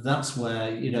 And that's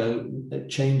where, you know,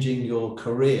 changing your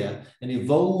career and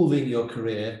evolving your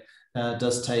career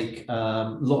does take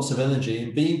lots of energy,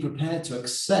 and being prepared to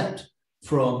accept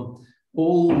from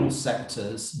all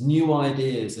sectors new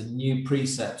ideas and new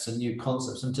precepts and new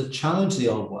concepts, and to challenge the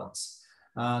old ones,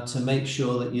 to make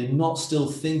sure that you're not still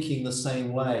thinking the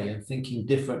same way and thinking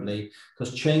differently,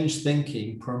 because change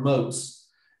thinking promotes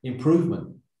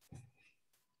improvement.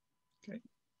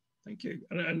 Thank you.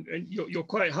 And you're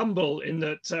quite humble in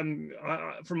that,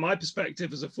 from my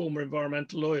perspective as a former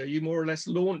environmental lawyer, you more or less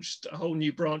launched a whole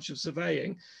new branch of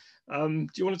surveying. Do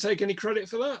you want to take any credit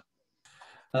for that?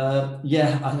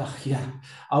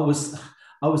 I was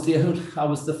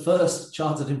the first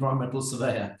chartered environmental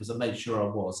surveyor, because I made sure I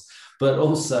was. But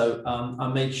also,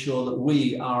 I made sure that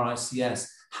we, RICS,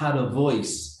 had a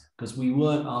voice, because we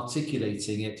weren't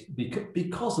articulating it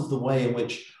because of the way in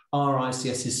which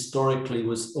RICS historically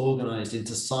was organized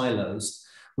into silos.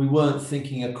 We weren't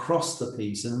thinking across the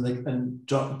piece and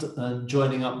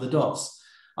joining up the dots.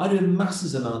 I do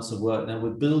masses amounts of work now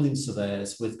with building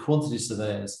surveyors, with quantity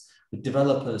surveyors, with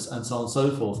developers, and so on and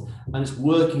so forth. And it's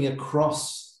working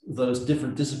across those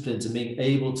different disciplines and being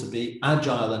able to be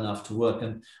agile enough to work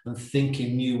and think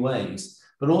in new ways,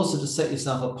 but also to set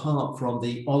yourself apart from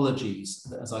the ologies,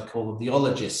 as I call them, the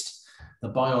ologist, the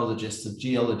biologist, the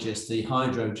geologist, the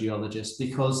hydrogeologist,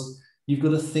 because you've got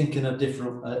to think in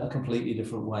a completely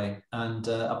different way and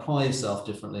apply yourself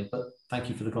differently. But thank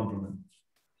you for the compliment.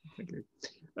 Thank you.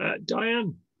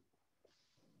 Diane.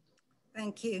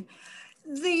 Thank you.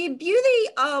 The beauty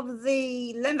of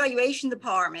the Land Valuation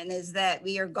Department is that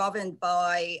we are governed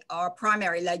by our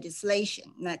primary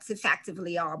legislation. And that's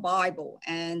effectively our Bible.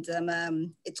 And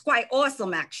it's quite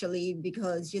awesome, actually,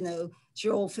 because, you know,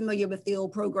 you're all familiar with the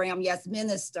old program, Yes,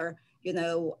 Minister. You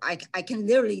know, I can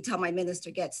literally tell my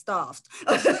minister get stuffed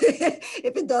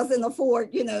if it doesn't afford,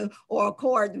 you know, or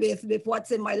accord with what's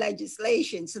in my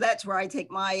legislation. So that's where I take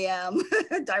my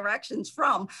directions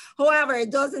from. However,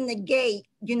 it doesn't negate,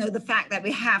 you know, the fact that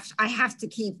I have to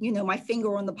keep, you know, my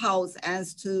finger on the pulse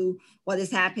as to what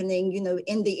is happening, you know,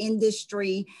 in the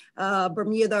industry.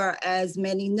 Bermuda, as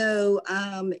many know,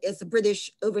 is a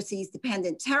British overseas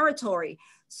dependent territory.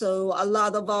 So a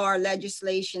lot of our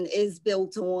legislation is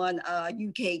built on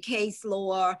UK case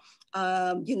law,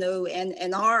 you know,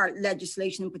 and our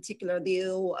legislation in particular,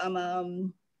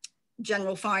 the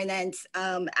General Finance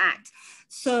Act.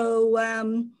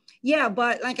 So yeah,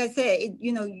 but like I said,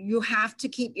 you know, you have to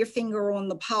keep your finger on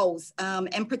the pulse,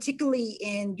 and particularly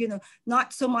in, you know,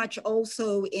 not so much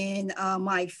also in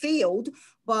my field,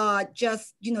 but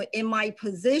just, you know, in my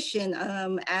position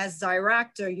as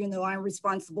director, you know, I'm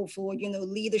responsible for, you know,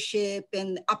 leadership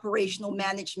and operational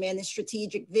management and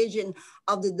strategic vision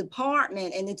of the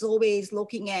department. And it's always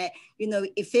looking at, you know,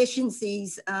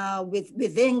 efficiencies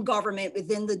within government,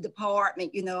 within the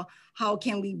department, you know, how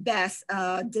can we best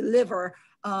deliver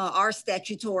our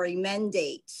statutory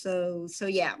mandate. So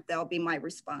yeah, that'll be my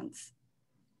response.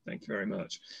 Thank you very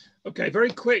much. Okay, very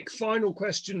quick final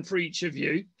question for each of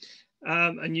you.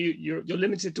 And you're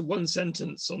limited to one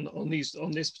sentence on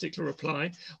this particular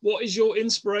reply. What is your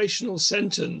inspirational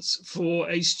sentence for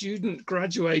a student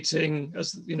graduating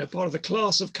as, you know, part of the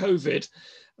class of COVID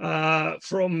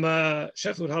from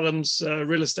Sheffield Hallam's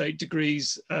real estate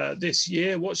degrees this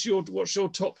year? What's your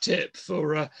top tip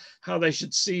for how they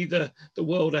should see the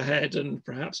world ahead and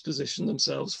perhaps position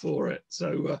themselves for it?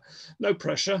 So no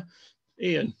pressure.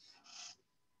 Ian.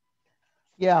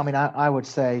 Yeah, I mean, I would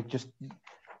say just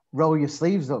roll your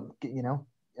sleeves up, you know,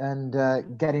 and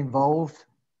get involved,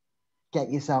 get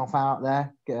yourself out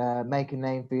there, make a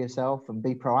name for yourself and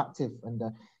be proactive. And,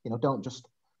 you know, don't just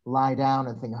lie down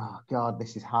and think, oh God,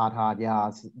 this is hard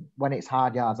yards. When it's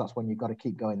hard yards, that's when you've got to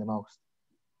keep going the most.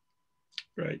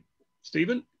 Great.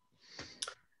 Stephen?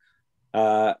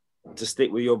 to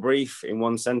stick with your brief in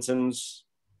one sentence,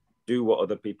 do what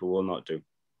other people will not do.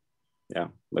 Yeah,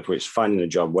 whether it's finding a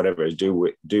job, whatever it is, do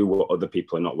what other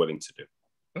people are not willing to do.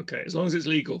 Okay, as long as it's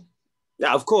legal.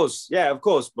 Yeah, of course. Yeah, of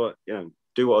course. But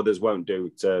do what others won't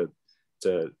do to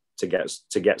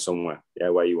get somewhere. Yeah,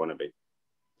 where you want to be.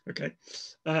 Okay,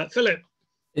 Philip.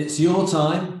 It's your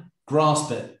time.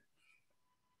 Grasp it.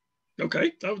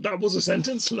 Okay, that was a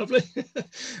sentence. Lovely.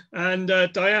 And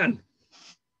Diane.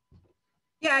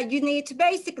 Yeah, you need to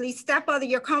basically step out of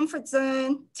your comfort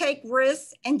zone, take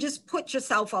risks, and just put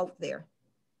yourself out there.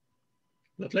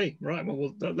 Lovely. Right.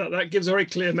 Well, that gives a very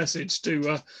clear message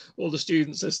to all the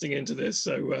students listening into this.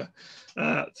 So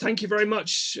thank you very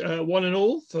much, one and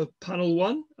all, for panel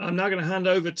one. I'm now going to hand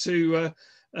over to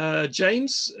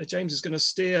James. James is going to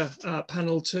steer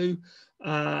panel two.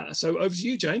 So over to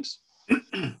you, James.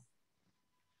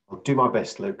 I'll do my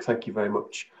best, Luke. Thank you very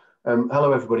much.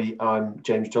 Hello, everybody. I'm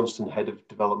James Johnston, Head of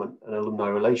Development and Alumni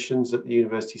Relations at the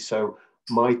university. So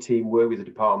my team work with the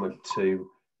department to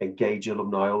engage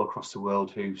alumni all across the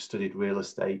world who've studied real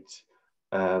estate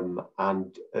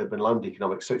and urban land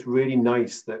economics. So it's really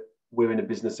nice that we're in a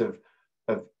business of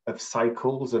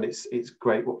cycles, and it's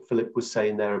great what Philip was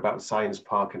saying there about Science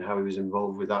Park and how he was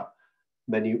involved with that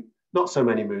not so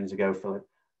many moons ago, Philip,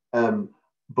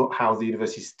 but how the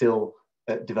university is still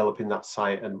developing that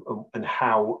site and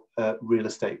how real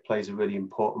estate plays a really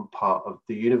important part of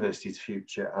the university's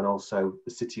future, and also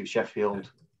the city of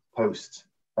Sheffield post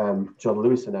John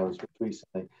Lewis announcement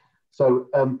recently. So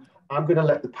I'm going to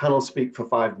let the panel speak for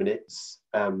 5 minutes,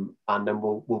 and then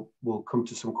we'll come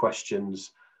to some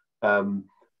questions.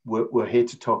 We're here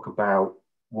to talk about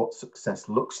what success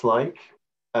looks like,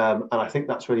 and I think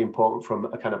that's really important from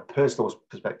a kind of personal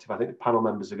perspective. I think the panel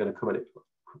members are going to come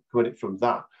at it from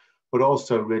that, but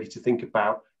also really to think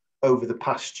about over the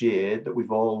past year that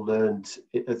we've all learned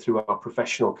through our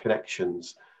professional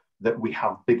connections that we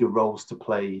have bigger roles to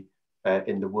play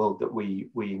in the world that we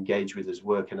engage with as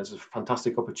work. And there's a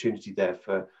fantastic opportunity there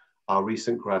for our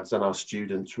recent grads and our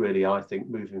students, really, I think,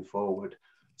 moving forward.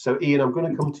 So Ian, I'm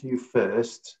going to come to you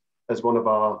first as one of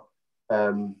our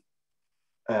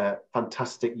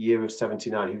fantastic year of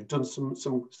 79 who've done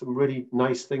some really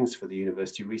nice things for the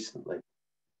university recently.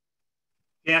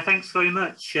 Yeah, thanks very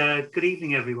much. Good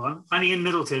evening, everyone. I'm Ian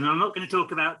Middleton. I'm not going to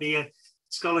talk about the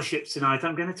scholarships tonight.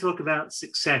 I'm going to talk about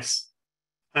success.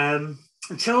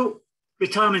 Until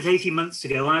retirement 18 months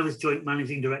ago, I was Joint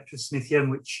Managing Director of Smith Young,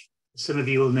 which some of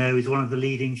you will know is one of the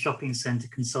leading shopping centre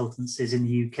consultancies in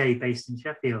the UK based in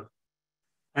Sheffield.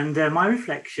 And my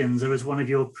reflections are as one of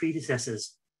your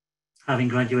predecessors, having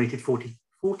graduated 40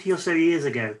 or so years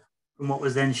ago from what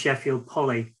was then Sheffield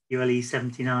Poly, ULE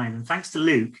 79. And thanks to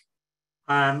Luke,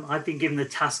 I've been given the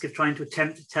task of trying to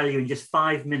attempt to tell you in just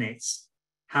 5 minutes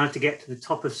how to get to the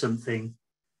top of something,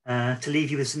 to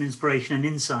leave you with some inspiration and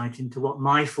insight into what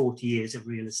my 40 years of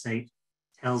real estate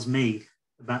tells me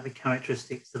about the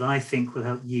characteristics that I think will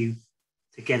help you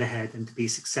to get ahead and to be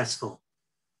successful.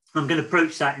 I'm going to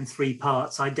approach that in 3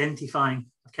 parts, identifying,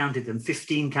 I've counted them,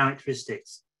 15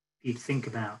 characteristics for you to think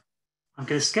about. I'm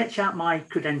going to sketch out my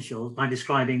credentials by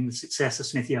describing the success of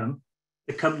Smith Young,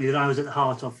 the company that I was at the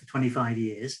heart of for 25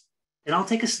 years. Then I'll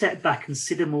take a step back,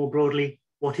 consider more broadly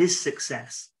what is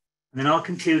success. And then I'll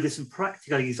conclude with some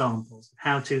practical examples of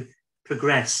how to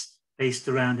progress based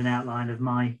around an outline of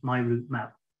my route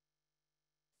map.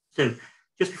 So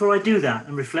just before I do that,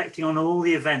 and reflecting on all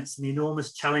the events and the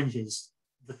enormous challenges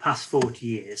of the past 40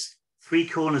 years, 3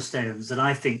 cornerstones that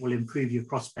I think will improve your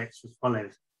prospects as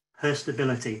follows.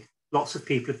 Personability. Lots of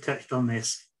people have touched on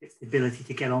this. It's the ability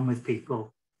to get on with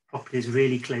people. Property is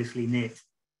really closely knit.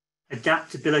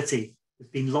 Adaptability.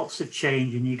 There's been lots of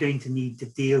change and you're going to need to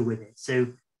deal with it. So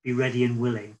be ready and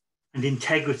willing. And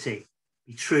integrity.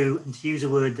 Be true, and to use a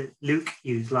word that Luke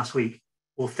used last week,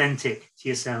 authentic to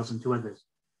yourselves and to others.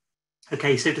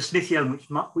 Okay, so to Smith Young,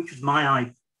 which was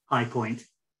my high point,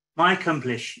 my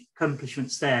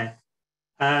accomplishments there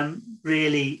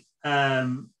really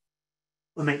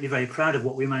will make me very proud of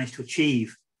what we managed to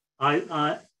achieve.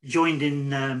 I joined in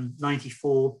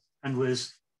 94 and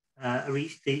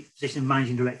reached the position of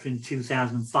Managing Director in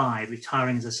 2005,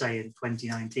 retiring, as I say, in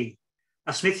 2019.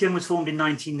 Now, Smith Young was formed in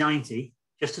 1990,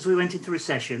 just as we went into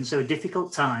recession, so a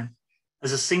difficult time,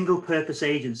 as a single-purpose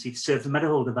agency to serve the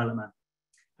Meadowhall development.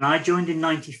 And I joined in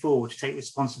 94 to take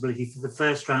responsibility for the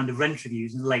first round of rent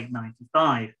reviews in late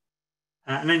 95.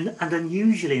 And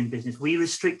unusually in business, we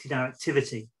restricted our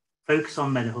activity, focus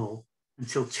on Meadowhall,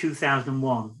 until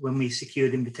 2001, when we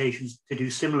secured invitations to do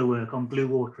similar work on Blue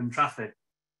Water and Trafford.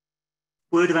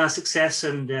 Word of our success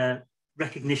and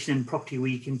recognition in Property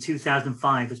Week in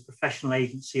 2005 as Professional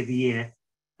Agency of the Year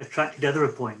attracted other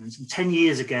appointments. And 10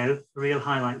 years ago, a real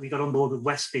highlight, we got on board with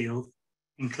Westfield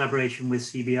in collaboration with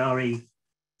CBRE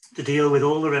to deal with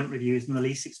all the rent reviews and the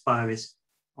lease expiries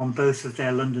on both of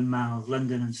their London malls,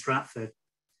 London and Stratford,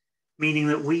 meaning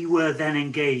that we were then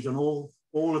engaged on all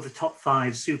of the top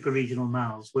 5 super regional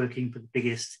malls, working for the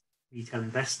biggest retail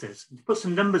investors. And to put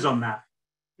some numbers on that,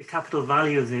 the capital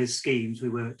value of those schemes we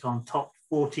worked on topped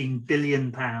 £14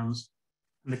 billion, and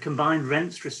the combined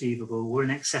rents receivable were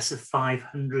in excess of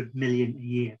 500 million a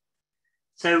year.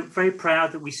 So very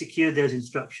proud that we secured those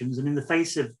instructions, and in the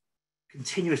face of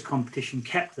continuous competition,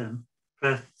 kept them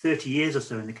for 30 years or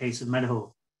so in the case of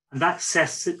Meadowhall. And that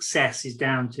success is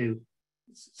down to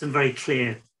some very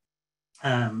clear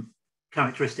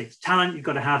characteristics. Talent, you've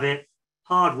got to have it.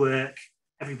 Hard work,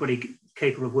 everybody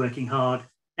capable of working hard.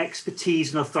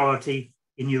 Expertise and authority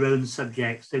in your own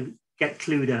subject, so get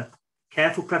clued up.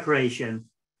 Careful preparation,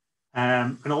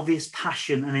 an obvious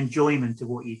passion and enjoyment of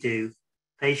what you do.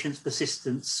 Patience,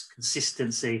 persistence,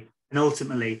 consistency, and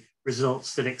ultimately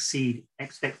results that exceed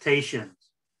expectations.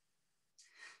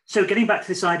 So getting back to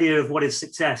this idea of what is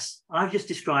success, I've just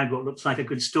described what looks like a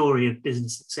good story of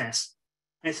business success.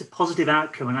 And it's a positive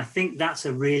outcome, and I think that's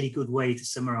a really good way to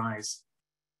summarize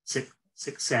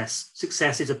success.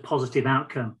 Success is a positive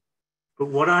outcome. But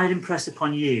what I'd impress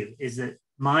upon you is that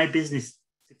my business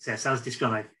success, as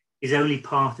described, is only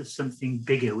part of something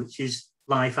bigger, which is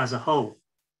life as a whole.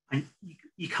 And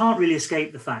you can't really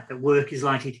escape the fact that work is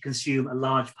likely to consume a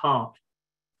large part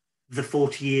of the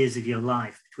 40 years of your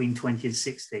life between 20 and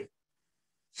 60.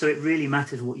 So it really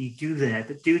matters what you do there,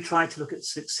 but do try to look at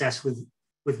success with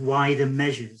wider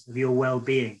measures of your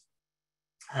well-being.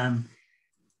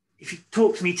 If you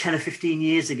talked to me 10 or 15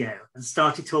 years ago and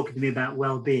started talking to me about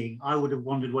well-being, I would have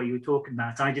wondered what you were talking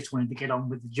about. I just wanted to get on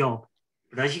with the job.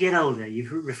 But as you get older, you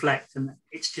reflect, and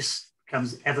it just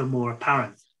becomes ever more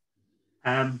apparent.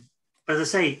 But as I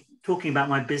say, talking about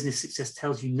my business success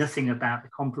tells you nothing about the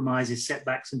compromises,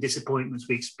 setbacks, and disappointments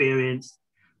we experience,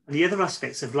 and the other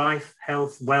aspects of life,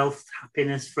 health, wealth,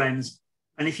 happiness, friends.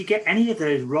 And if you get any of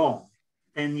those wrong,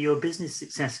 then your business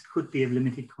success could be of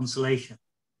limited consolation.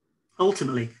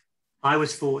 Ultimately, I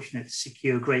was fortunate to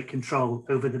secure great control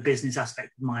over the business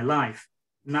aspect of my life,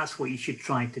 and that's what you should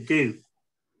try to do.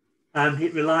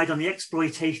 It relied on the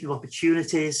exploitation of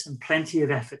opportunities and plenty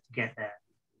of effort to get there.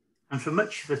 And for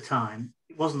much of the time,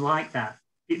 it wasn't like that.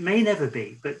 It may never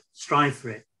be, but strive for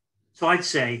it. So I'd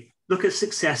say, look at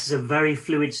success as a very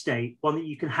fluid state, one that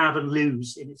you can have and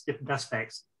lose in its different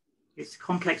aspects. It's a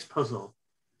complex puzzle.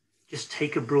 Just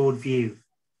take a broad view.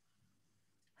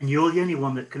 And you're the only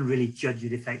one that can really judge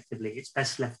it effectively. It's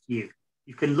best left to you.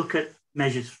 You can look at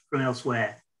measures from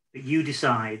elsewhere, but you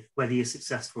decide whether you're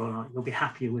successful or not. You'll be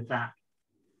happier with that.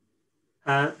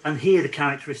 And here the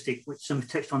characteristic, which some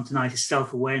touched on tonight, is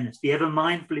self-awareness. Be ever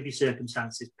mindful of your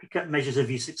circumstances. Pick up measures of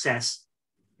your success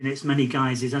in its many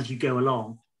guises as you go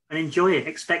along, and enjoy it.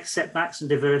 Expect setbacks and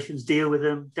diversions. Deal with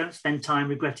them. Don't spend time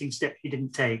regretting steps you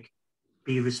didn't take.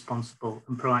 Be responsible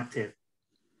and proactive.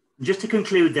 And just to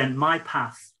conclude then, my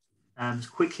path, as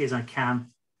quickly as I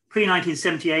can.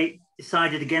 Pre-1978,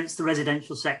 decided against the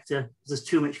residential sector because there's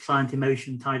too much client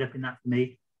emotion tied up in that for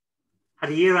me. Had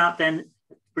a year out then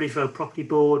at British Road Property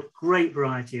Board, great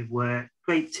variety of work,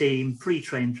 great team, free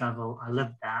train travel. I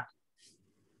loved that.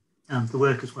 The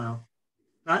work as well.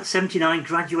 At 79,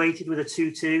 graduated with a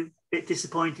 2-2, bit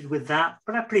disappointed with that,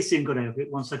 but I pretty soon got over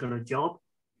it once I got a job,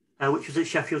 which was at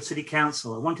Sheffield City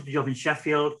Council. I wanted a job in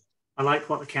Sheffield. I liked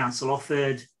what the council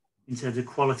offered in terms of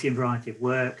quality and variety of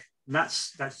work. And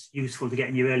that's useful to get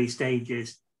in your early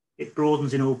stages. It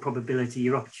broadens in all probability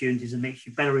your opportunities and makes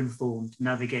you better informed to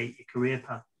navigate your career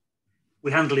path.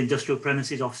 We handle industrial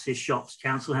premises, offices, shops,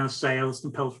 council house sales,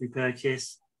 compulsory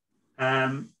purchase.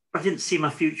 But I didn't see my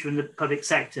future in the public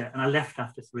sector, and I left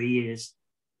after 3 years.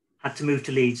 Had to move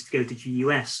to Leeds to go to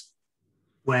GUS,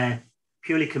 where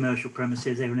purely commercial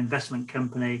premises, they were an investment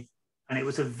company, and it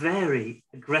was a very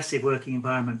aggressive working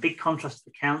environment, big contrast to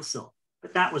the council.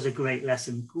 But that was a great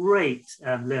lesson, great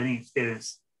learning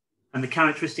experience. And the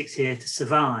characteristics here to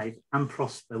survive and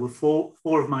prosper were four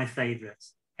of my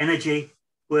favourites: energy,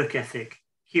 work ethic,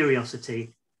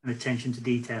 curiosity, and attention to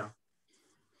detail.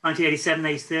 1987,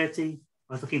 age 30,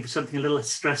 I was looking for something a little less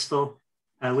stressful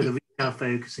with a retail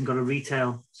focus, and got a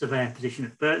retail surveyor position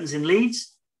at Burton's in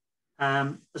Leeds.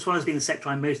 As well as being the sector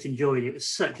I most enjoyed, it was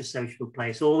such a social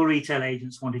place. All the retail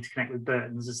agents wanted to connect with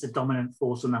Burton's as the dominant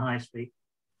force on the high street.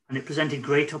 And it presented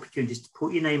great opportunities to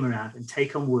put your name around and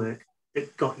take on work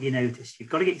that got you noticed. You've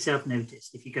got to get yourself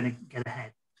noticed if you're going to get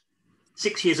ahead.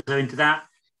 6 years or so into that,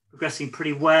 progressing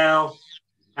pretty well,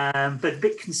 but a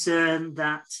bit concerned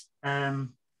that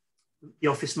the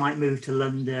office might move to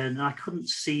London. I couldn't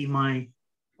see my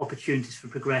opportunities for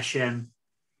progression.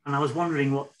 And I was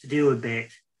wondering what to do a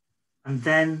bit. And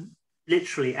then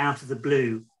literally out of the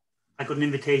blue, I got an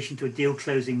invitation to a deal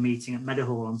closing meeting at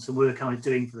Meadowhall on some work I was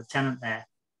doing for the tenant there.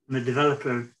 And the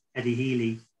developer, Eddie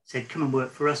Healy, said, come and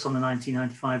work for us on the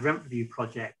 1995 rent review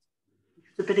project. It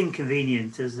was a bit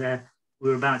inconvenient as we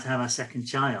were about to have our second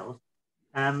child.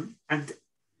 And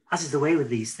as is the way with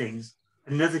these things,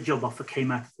 another job offer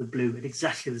came out of the blue at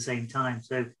exactly the same time.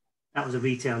 So that was a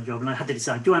retail job. And I had to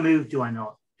decide, do I move, do I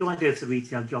not? Do I go for the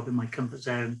retail job in my comfort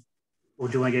zone? Or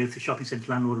do I go for the shopping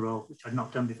centre landlord role, which I'd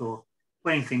not done before?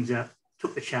 Weighing things up,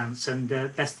 took the chance, and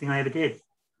best thing I ever did.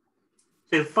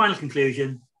 So final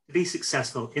conclusion, to be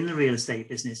successful in the real estate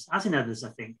business, as in others, I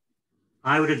think,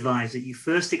 I would advise that you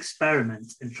first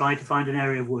experiment and try to find an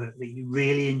area of work that you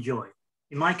really enjoy.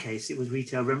 In my case, it was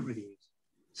retail rent reviews,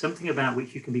 something about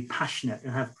which you can be passionate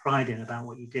and have pride in about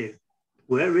what you do.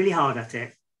 Work really hard at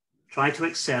it, try to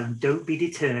excel, and don't be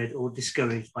deterred or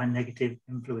discouraged by negative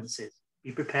influences.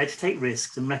 Be prepared to take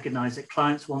risks and recognize that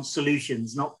clients want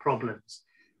solutions, not problems.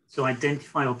 So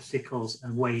identify obstacles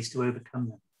and ways to overcome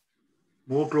them.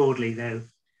 More broadly, though,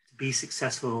 to be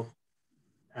successful,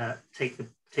 take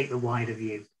the wider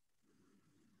view.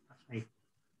 That's me.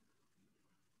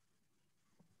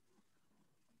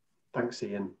 Thanks,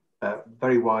 Ian.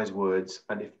 Very wise words.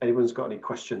 And if anyone's got any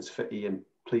questions for Ian,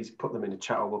 please put them in the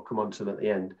chat or we'll come on to them at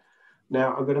the end.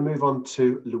 Now, I'm going to move on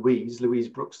to Louise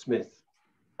Brooks-Smith,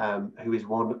 who is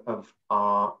one of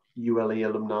our ULE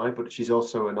alumni, but she's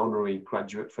also an honorary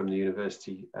graduate from the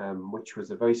university, which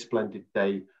was a very splendid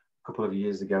day a couple of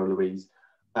years ago, Louise.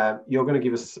 You're going to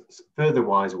give us further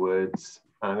wise words,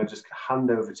 and I'm going to just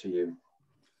hand over to you.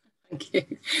 Thank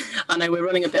you. I know we're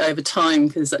running a bit over time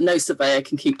because no surveyor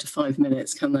can keep to 5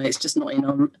 minutes, can they? It's just not in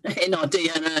our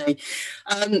DNA.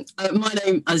 My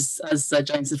name, as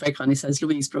James has very kindly says,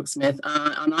 Louise Brooks-Smith,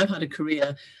 and I've had a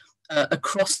career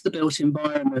across the built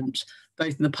environment,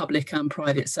 both in the public and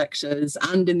private sectors,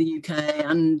 and in the UK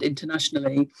and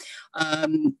internationally,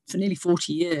 for nearly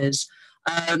 40 years.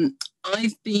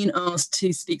 I've been asked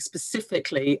to speak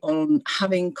specifically on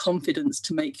having confidence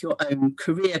to make your own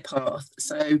career path.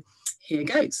 So here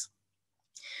goes.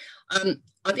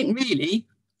 I think really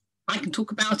I can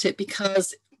talk about it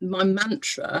because my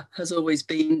mantra has always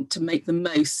been to make the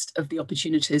most of the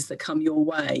opportunities that come your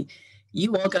way.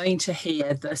 You are going to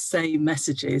hear the same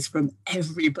messages from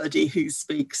everybody who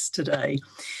speaks today.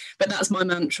 But that's my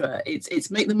mantra.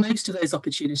 It's make the most of those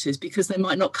opportunities because they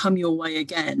might not come your way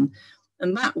again.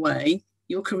 And that way,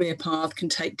 your career path can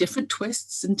take different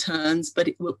twists and turns, but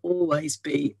it will always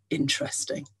be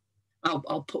interesting.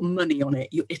 I'll put money on it.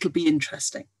 It'll be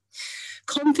interesting.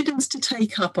 Confidence to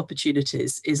take up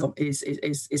opportunities is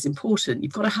important.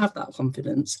 You've got to have that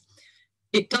confidence.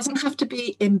 It doesn't have to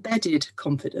be embedded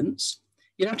confidence.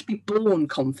 You don't have to be born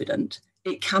confident.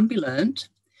 It can be learned,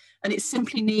 and it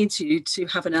simply needs you to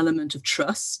have an element of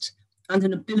trust and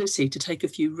an ability to take a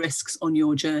few risks on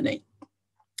your journey.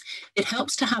 It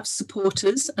helps to have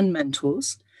supporters and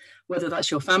mentors, whether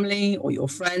that's your family or your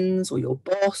friends or your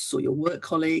boss or your work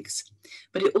colleagues,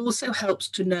 but it also helps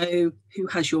to know who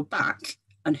has your back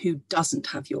and who doesn't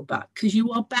have your back, because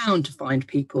you are bound to find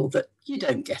people that you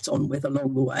don't get on with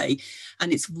along the way.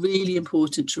 And it's really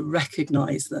important to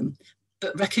recognise them,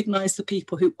 but recognise the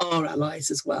people who are allies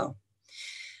as well,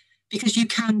 because you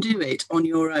can do it on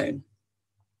your own.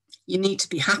 You need to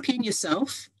be happy in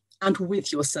yourself and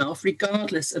with yourself,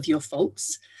 regardless of your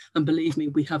faults. And believe me,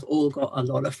 we have all got a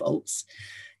lot of faults.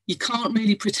 You can't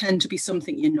really pretend to be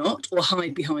something you're not or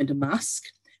hide behind a mask.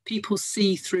 People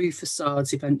see through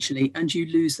facades eventually and you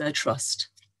lose their trust.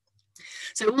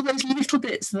 So all those little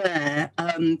bits there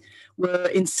were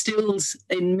instilled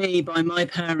in me by my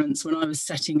parents when I was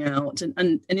setting out.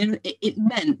 And it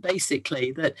meant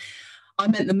basically that I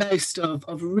meant the most of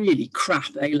really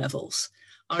crap A-levels.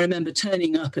 I remember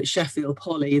turning up at Sheffield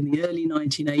Poly in the early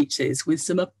 1980s with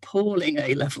some appalling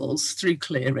A-levels through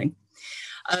clearing.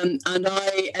 And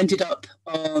I ended up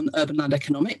on urban land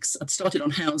economics. I'd started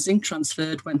on housing,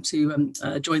 transferred, went to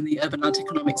join the urban land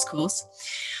economics course.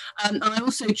 And I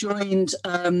also joined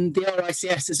the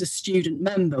RICS as a student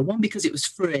member, one, because it was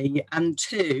free, and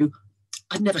two,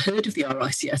 I'd never heard of the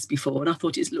RICS before, and I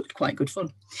thought it looked quite good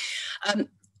fun.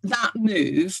 That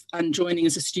move and joining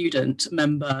as a student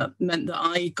member meant that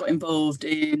I got involved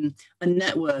in a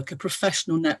network, a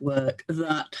professional network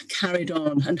that carried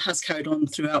on and has carried on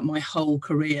throughout my whole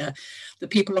career. The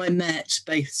people I met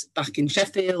both back in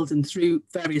Sheffield and through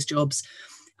various jobs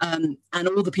And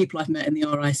all the people I've met in the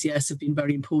RICS have been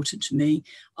very important to me.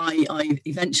 I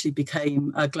eventually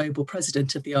became a global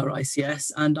president of the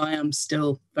RICS, and I am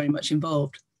still very much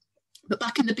involved. But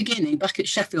back in the beginning, back at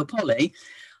Sheffield Poly,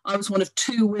 I was one of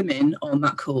 2 women on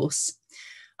that course.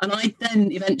 And I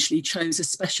then eventually chose a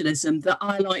specialism that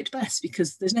I liked best,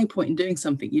 because there's no point in doing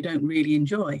something you don't really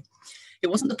enjoy.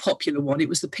 It wasn't the popular one, it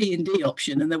was the P&D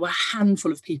option. And there were a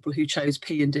handful of people who chose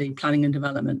P&D, planning and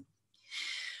development.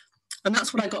 And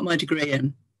that's what I got my degree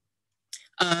in.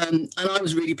 And I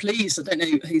was really pleased. I don't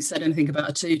know who said anything about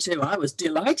a 2-2. I was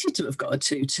delighted to have got a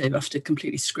 2-2 after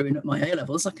completely screwing up my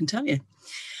A-levels, I can tell you.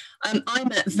 I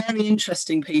met very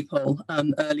interesting people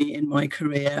early in my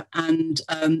career, and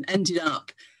ended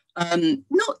up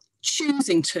not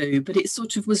choosing to, but it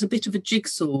sort of was a bit of a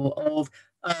jigsaw of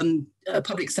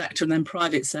public sector and then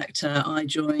private sector. I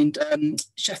joined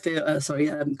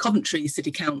Coventry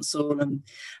City Council, and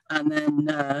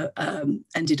then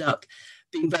ended up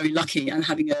being very lucky and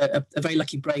having a very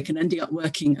lucky break, and ending up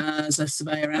working as a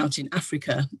surveyor out in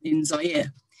Africa, in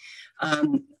Zaire.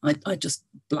 I just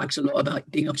blagged a lot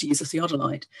about being able to use a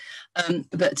theodolite.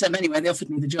 But anyway, they offered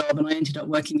me the job, and I ended up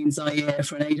working in Zaire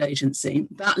for an aid agency.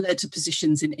 That led to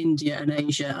positions in India and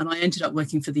Asia, and I ended up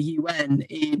working for the UN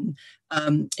in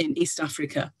East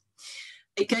Africa.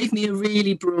 It gave me a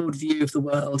really broad view of the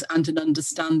world and an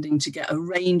understanding to get a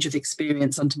range of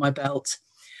experience under my belt,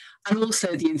 and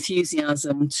also the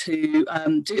enthusiasm to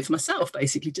do it for myself,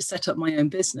 basically, to set up my own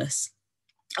business.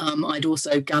 I'd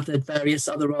also gathered various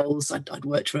other roles. I'd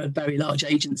worked for a very large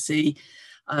agency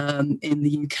in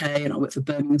the UK, and I worked for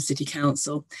Birmingham City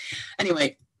Council.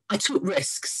 Anyway, I took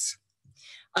risks,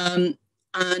 and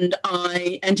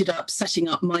I ended up setting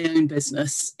up my own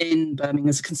business in Birmingham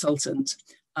as a consultant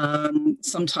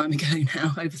some time ago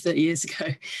now, over 30 years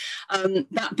ago.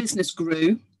 That business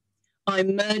grew. I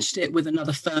merged it with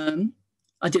another firm.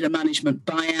 I did a management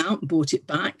buyout, bought it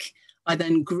back. I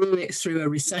then grew it through a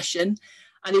recession.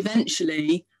 And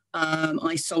eventually,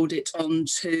 I sold it on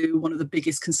to one of the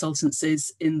biggest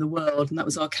consultancies in the world, and that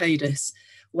was Arcadis,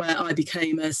 where I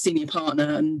became a senior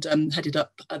partner and headed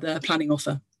up their planning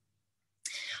offer.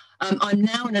 I'm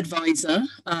now an advisor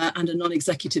and a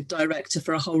non-executive director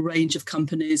for a whole range of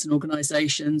companies and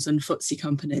organisations and FTSE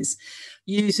companies,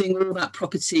 using all that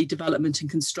property development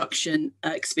and construction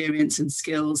experience and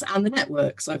skills and the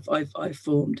networks I've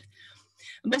formed.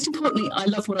 And most importantly, I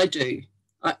love what I do.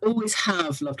 I always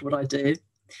have loved what I do.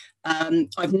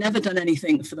 I've never done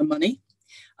anything for the money.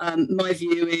 My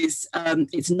view is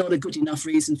it's not a good enough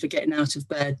reason for getting out of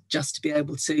bed just to be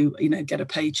able to, get a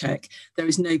paycheck. There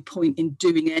is no point in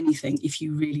doing anything if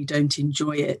you really don't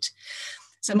enjoy it.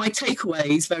 So my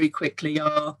takeaways very quickly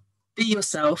are: be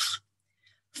yourself,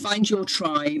 find your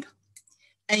tribe,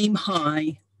 aim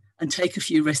high, and take a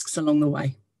few risks along the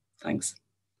way. Thanks.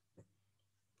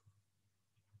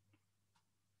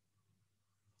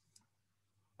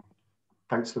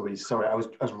 Thanks, Louise. Sorry, I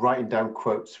was writing down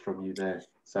quotes from you there.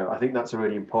 So I think that's a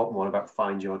really important one about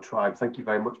find your tribe. Thank you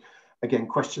very much. Again,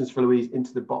 questions for Louise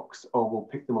into the box, or we'll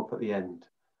pick them up at the end.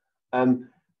 We're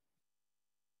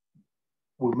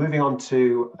moving on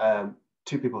to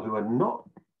 2 people who are not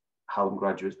Hallam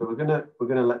graduates, but we're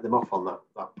gonna let them off on that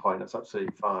point. That's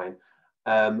absolutely fine.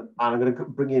 And I'm going to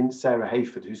bring in Sarah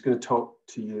Hayford, who's going to talk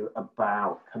to you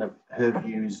about kind of her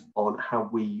views on how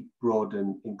we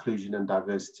broaden inclusion and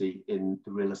diversity in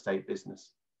the real estate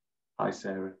business. Hi,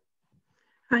 Sarah.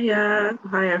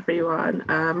 Hi everyone.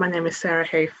 My name is Sarah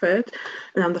Hayford,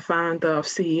 and I'm the founder of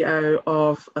CEO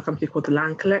of a company called The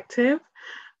Land Collective.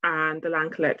 And The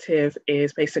Land Collective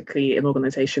is basically an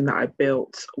organisation that I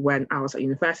built when I was at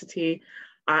university.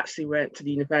 I actually went to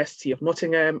the University of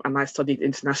Nottingham and I studied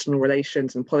international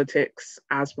relations and politics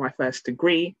as my first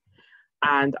degree.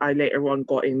 And I later on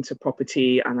got into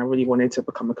property, and I really wanted to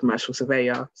become a commercial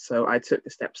surveyor. So I took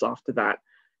the steps after that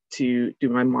to do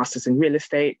my master's in real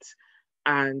estate.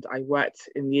 And I worked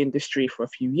in the industry for a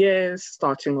few years,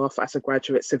 starting off as a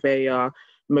graduate surveyor,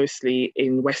 mostly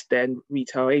in West End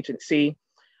retail agency.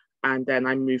 And then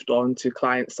I moved on to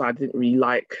client side. I didn't really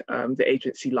like the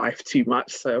agency life too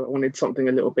much, so I wanted something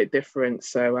a little bit different.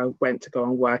 So I went to go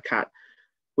and work at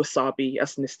Wasabi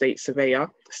as an estate surveyor,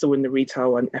 still in the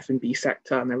retail and F&B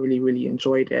sector, and I really, really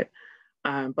enjoyed it.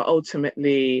 But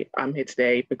ultimately, I'm here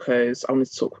today because I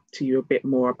wanted to talk to you a bit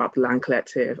more about the Land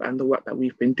Collective and the work that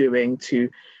we've been doing to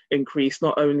increase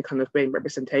not only kind of BAME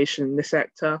representation in the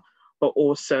sector, but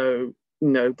also,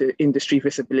 the industry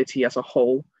visibility as a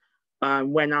whole.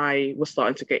 When I was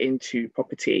starting to get into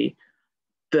property,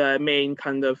 the main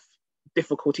kind of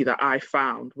difficulty that I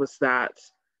found was that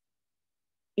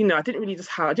I didn't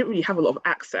really have a lot of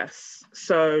access.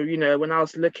 So, when I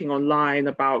was looking online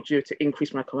about to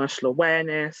increase my commercial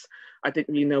awareness, I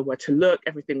didn't really know where to look.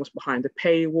 Everything was behind a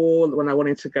paywall. When I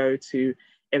wanted to go to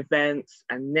events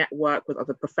and network with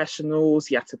other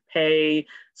professionals, you had to pay.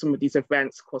 Some of these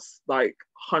events cost like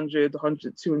 100,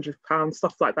 200 pounds,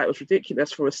 stuff like that. It was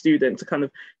ridiculous for a student to kind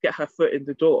of get her foot in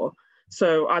the door.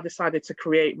 So I decided to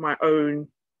create my own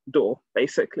door,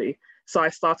 basically. So I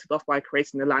started off by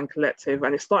creating the Land Collective,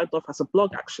 and it started off as a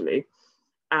blog, actually.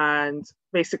 And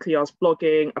basically I was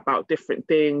blogging about different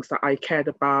things that I cared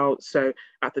about. So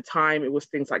at the time it was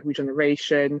things like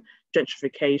regeneration,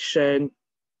 gentrification,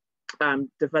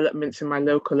 developments in my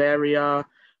local area,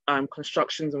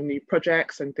 constructions of new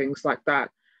projects and things like that.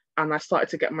 And I started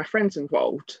to get my friends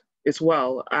involved as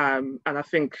well. And I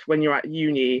think when you're at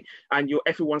uni and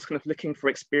everyone's kind of looking for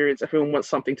experience, everyone wants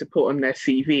something to put on their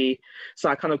CV. So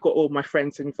I kind of got all my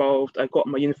friends involved. I got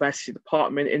my university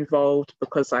department involved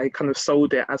because I kind of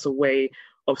sold it as a way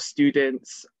of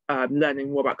students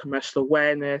learning more about commercial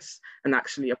awareness and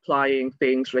actually applying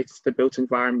things related to the built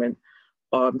environment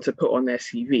to put on their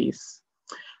CVs.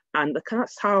 And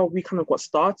that's how we kind of got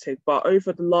started. But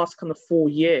over the last kind of 4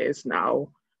 years now,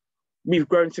 we've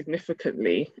grown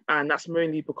significantly, and that's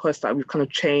mainly because that we've kind of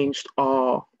changed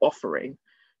our offering.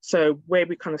 So where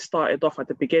we kind of started off at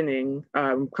the beginning,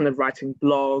 kind of writing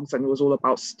blogs, and it was all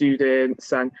about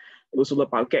students and it was all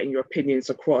about getting your opinions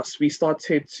across, we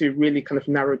started to really kind of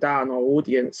narrow down our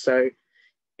audience. So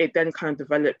it then kind of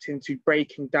developed into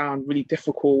breaking down really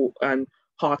difficult and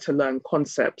hard to learn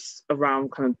concepts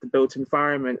around kind of the built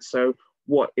environment. So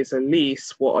what is a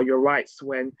lease? What are your rights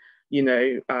when,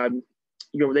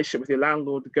 your relationship with your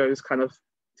landlord goes kind of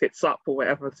tits up or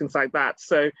whatever, things like that.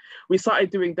 So we started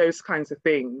doing those kinds of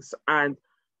things. And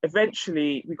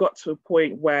eventually we got to a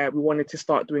point where we wanted to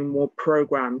start doing more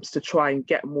programs to try and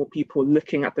get more people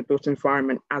looking at the built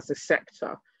environment as a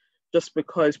sector, just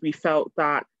because we felt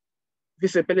that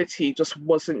visibility just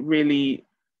wasn't really,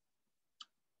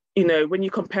 when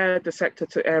you compare the sector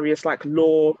to areas like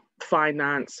law,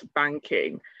 finance,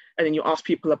 banking, and then you ask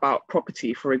people about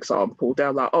property, for example,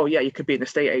 they're like, oh yeah, you could be an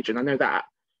estate agent, I know that.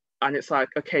 And it's like,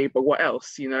 okay, but what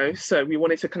else, So we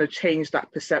wanted to kind of change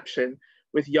that perception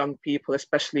with young people,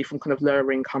 especially from kind of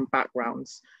lower income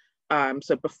backgrounds.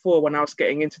 So before, when I was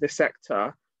getting into the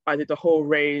sector, I did a whole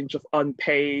range of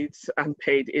unpaid and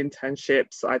paid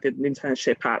internships. I did an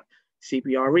internship at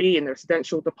CBRE in the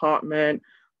residential department.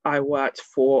 I worked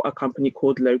for a company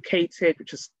called Located,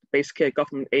 which is basically a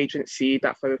government agency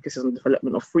that focuses on the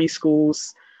development of free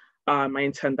schools. I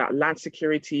interned at Land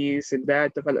Securities in their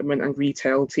development and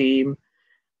retail team.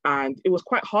 And it was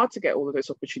quite hard to get all of those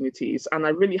opportunities. And I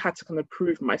really had to kind of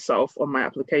prove myself on my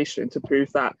application to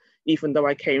prove that even though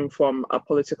I came from a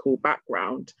political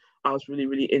background, I was really,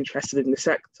 really interested in the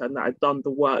sector and that I'd done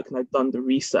the work and I'd done the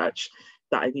research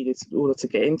that I needed in order to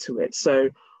get into it. So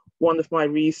one of my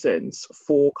reasons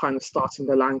for kind of starting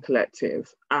the Land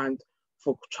Collective and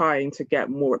for trying to get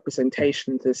more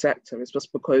representation into the sector is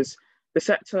just because the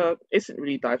sector isn't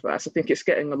really diverse. I think it's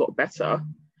getting a lot better,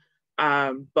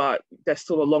 but there's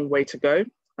still a long way to go.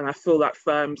 And I feel that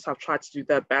firms have tried to do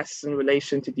their best in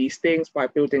relation to these things by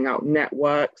building out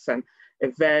networks and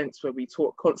events where we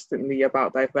talk constantly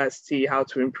about diversity, how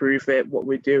to improve it, what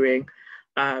we're doing.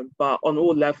 But on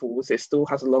all levels, it still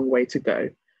has a long way to go.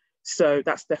 So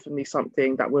that's definitely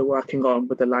something that we're working on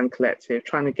with the Land Collective,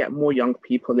 trying to get more young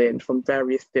people in from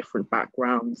various different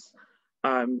backgrounds,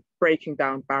 breaking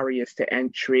down barriers to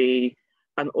entry,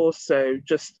 and also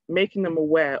just making them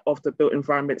aware of the built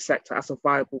environment sector as a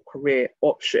viable career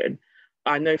option.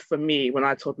 I know for me, when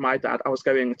I told my dad I was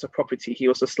going into property, he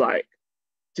was just like,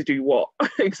 to do what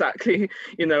exactly?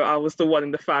 I was the one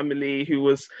in the family who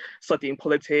was studying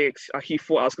politics. He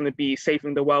thought I was going to be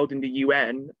saving the world in the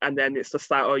UN. And then it's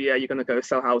just like, oh yeah, you're going to go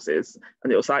sell houses.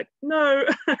 And it was like, no,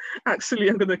 actually,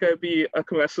 I'm going to go be a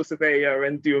commercial surveyor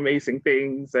and do amazing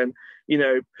things and,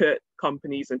 put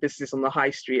companies and businesses on the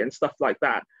high street and stuff like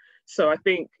that. So I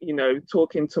think,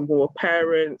 talking to more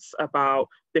parents about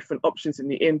different options in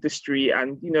the industry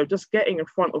and, just getting in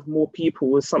front of more people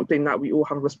was something that we all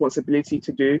have a responsibility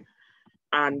to do.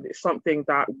 And it's something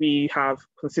that we have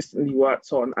consistently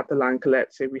worked on at the Land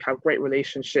Collective. We have great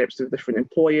relationships with different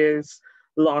employers.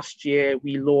 Last year,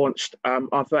 we launched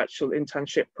our virtual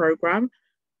internship program.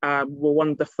 We're one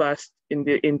of the first in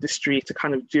the industry to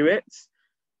kind of do it.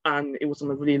 And it was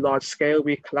on a really large scale.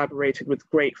 We collaborated with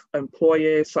great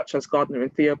employers such as Gardner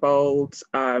and Theobald,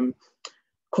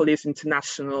 Colliers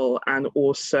International, and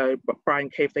also Brian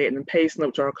Cave, Dayton and Payson,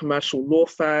 which are a commercial law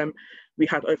firm. We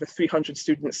had over 300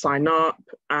 students sign up,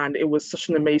 and it was such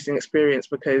an amazing experience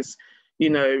because,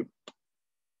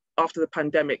 after the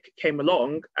pandemic came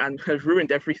along and has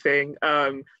ruined everything,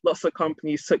 lots of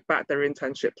companies took back their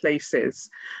internship places.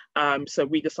 So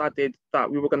we decided that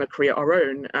we were going to create our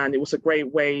own, and it was a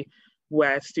great way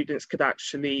where students could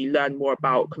actually learn more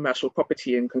about commercial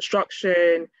property and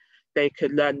construction. They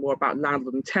could learn more about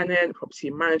landlord and tenant, property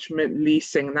management,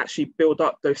 leasing, and actually build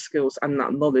up those skills and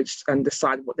that knowledge and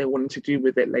decide what they wanted to do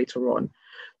with it later on.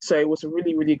 So it was a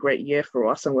really, really great year for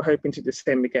us, and we're hoping to do the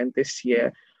same again this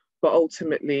year. But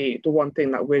ultimately, the one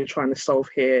thing that we're trying to solve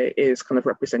here is kind of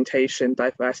representation,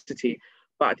 diversity.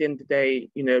 But at the end of the day,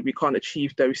 you know, we can't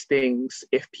achieve those things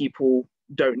if people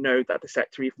don't know that the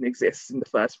sector even exists in the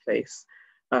first place.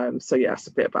 So yeah, that's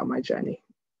a bit about my journey.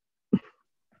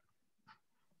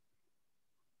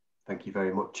 Thank you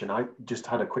very much. And I just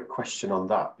had a quick question on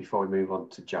that before we move on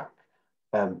to Jack,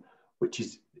 which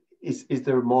is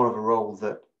there more of a role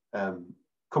that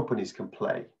companies can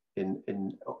play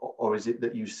or is it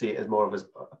that you see it as more of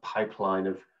a pipeline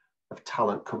of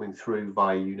talent coming through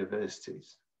via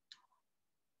universities?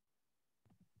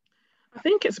 I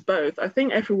think it's both. I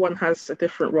think everyone has a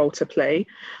different role to play.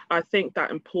 I think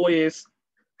that employers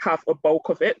have a bulk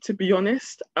of it, to be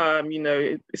honest. You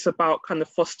know, it's about kind of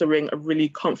fostering a really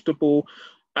comfortable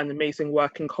and amazing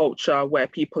working culture where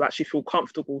people actually feel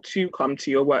comfortable to come to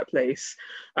your workplace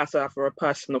as either a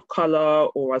person of color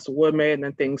or as a woman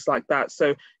and things like that.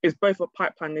 So it's both a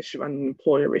pipeline issue and an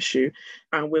employer issue.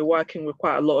 And we're working with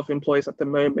quite a lot of employers at the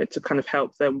moment to kind of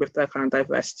help them with their kind of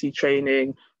diversity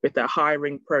training, with their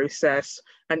hiring process,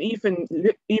 and even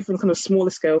kind of smaller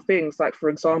scale things, like, for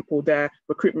example, their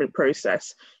recruitment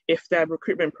process. If their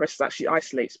recruitment process actually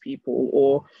isolates people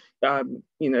or,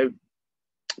 you know,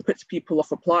 puts people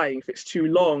off applying, if it's too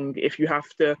long, if you have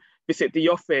to visit the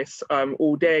office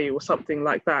all day or something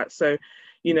like that. So,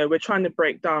 you know, we're trying to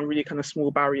break down really kind of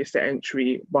small barriers to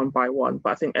entry one by one, but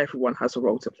I think everyone has a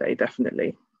role to play,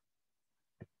 definitely.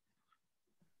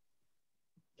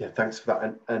 Yeah, thanks for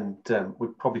that. And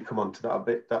we'll probably come on to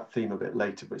that theme a bit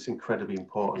later, but it's incredibly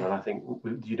important. And I think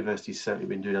the university's certainly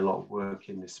been doing a lot of work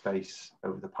in this space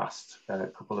over the past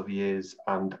couple of years,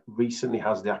 and recently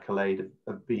has the accolade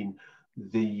of being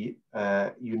the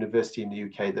university in the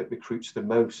UK that recruits the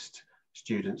most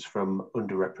students from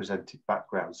underrepresented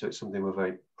backgrounds. So it's something we're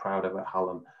very proud of at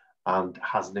Hallam and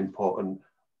has an important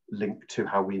link to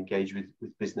how we engage with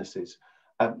businesses.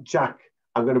 Jack,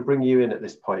 I'm going to bring you in at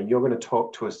this point, and you're going to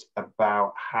talk to us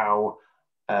about how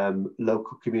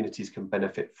local communities can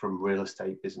benefit from real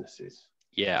estate businesses.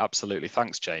 Yeah, absolutely.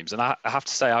 Thanks, James. And I have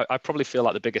to say, I probably feel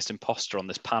like the biggest imposter on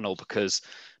this panel, because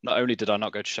not only did I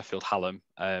not go to Sheffield Hallam,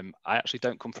 I actually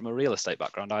don't come from a real estate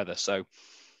background either. So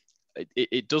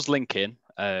it does link in.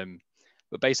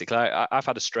 But basically, I've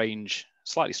had a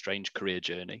slightly strange career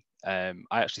journey. I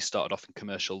actually started off in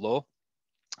commercial law.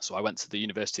 So I went to the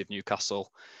University of Newcastle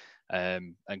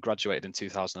and graduated in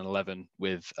 2011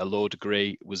 with a law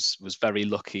degree. Was very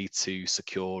lucky to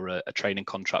secure a training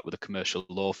contract with a commercial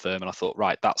law firm, and I thought,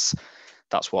 right, that's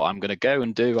what I'm going to go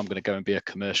and do. I'm going to go and be a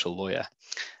commercial lawyer.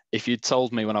 If you'd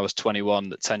told me when I was 21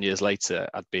 that 10 years later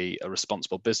I'd be a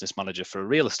responsible business manager for a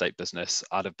real estate business,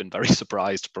 I'd have been very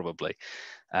surprised probably.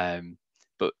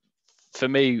 But for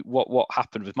me, what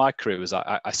happened with my career was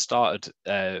I started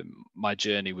my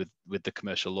journey with the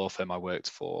commercial law firm I worked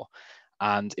for,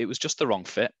 and it was just the wrong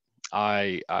fit.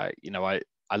 I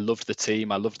loved the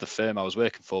team, I loved the firm I was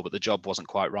working for, but the job wasn't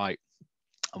quite right.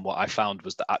 And what I found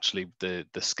was that actually the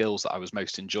skills that I was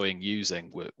most enjoying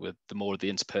using were the more of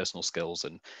the interpersonal skills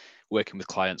and working with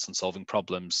clients and solving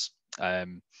problems.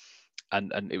 And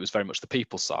it was very much the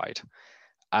people side.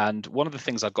 And one of the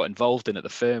things I got involved in at the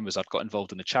firm was I'd got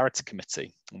involved in the charity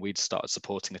committee, and we'd started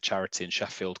supporting a charity in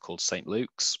Sheffield called St.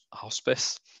 Luke's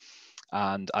Hospice.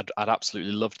 And I'd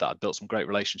absolutely loved that. I'd built some great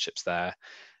relationships there.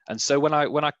 And so when I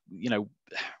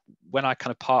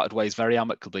kind of parted ways very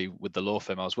amicably with the law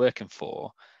firm I was working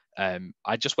for,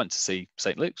 I just went to see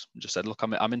St. Luke's and just said, look,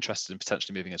 I'm interested in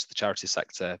potentially moving into the charity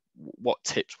sector. What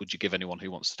tips would you give anyone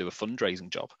who wants to do a fundraising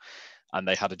job? And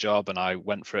they had a job, and I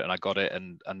went for it and I got it,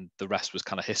 and the rest was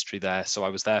kind of history there. So I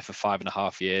was there for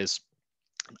 5.5 years.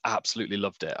 Absolutely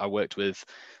loved it. I worked with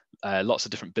lots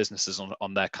of different businesses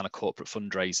on their kind of corporate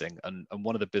fundraising, and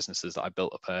one of the businesses that I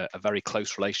built up a very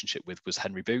close relationship with was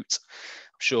Henry Boot.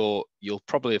 I'm sure you'll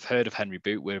probably have heard of Henry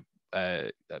Boot. We're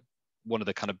one of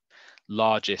the kind of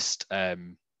largest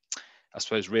I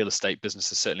suppose real estate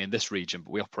businesses certainly in this region,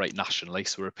 but we operate nationally,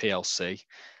 so we're a PLC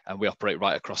and we operate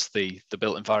right across the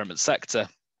built environment sector.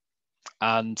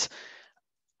 And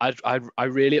I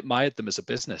really admired them as a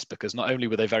business, because not only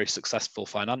were they very successful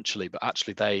financially, but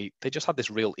actually they just had this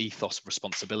real ethos of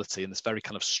responsibility and this very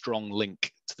kind of strong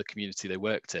link to the community they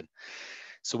worked in.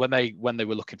 So when they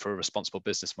were looking for a responsible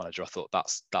business manager, I thought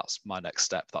that's my next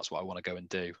step. That's what I want to go and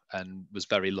do, and was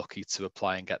very lucky to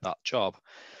apply and get that job.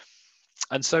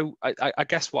 And so I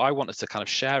guess what I wanted to kind of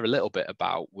share a little bit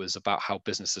about was about how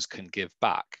businesses can give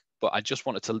back. But I just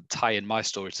wanted to tie in my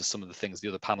story to some of the things the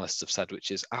other panelists have said,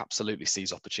 which is absolutely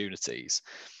seize opportunities.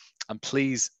 And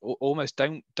please, almost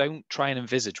don't try and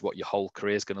envisage what your whole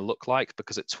career is going to look like,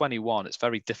 because at 21, it's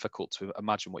very difficult to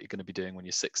imagine what you're going to be doing when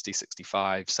you're 60,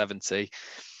 65, 70.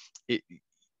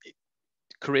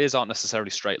 Careers aren't necessarily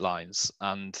straight lines,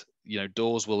 and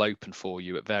doors will open for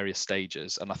you at various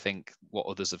stages. And I think what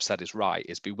others have said is right,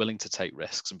 is be willing to take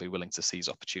risks and be willing to seize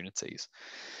opportunities.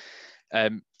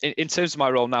 In terms of my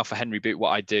role now for Henry Boot,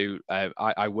 what I do,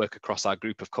 I work across our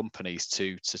group of companies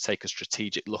to take a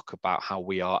strategic look about how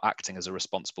we are acting as a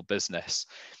responsible business.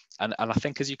 And I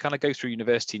think as you kind of go through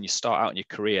university and you start out in your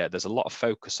career, there's a lot of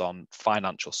focus on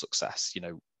financial success,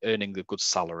 earning a good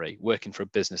salary, working for a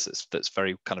business that's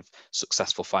very kind of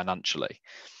successful financially.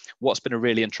 What's been a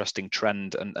really interesting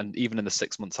trend, and even in the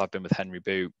 6 months I've been with Henry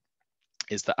Boot,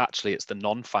 is that actually it's the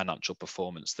non-financial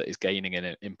performance that is gaining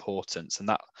in importance. And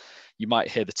that you might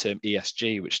hear the term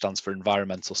ESG, which stands for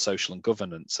environmental, social and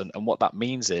governance. And what that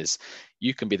means is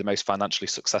you can be the most financially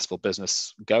successful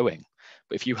business going,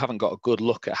 but if you haven't got a good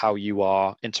look at how you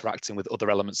are interacting with other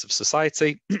elements of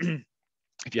society,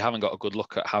 if you haven't got a good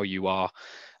look at how you are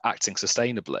acting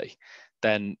sustainably,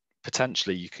 then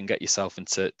potentially you can get yourself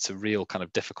into real kind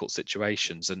of difficult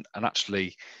situations. And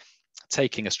actually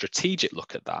taking a strategic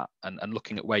look at that and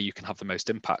looking at where you can have the most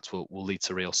impact will lead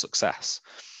to real success.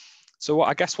 So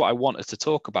what I wanted to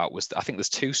talk about was that I think there's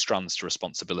two strands to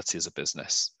responsibility as a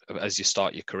business as you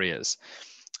start your careers.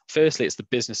 Firstly, it's the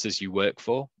businesses you work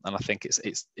for, and I think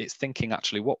it's thinking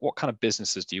actually what kind of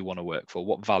businesses do you want to work for?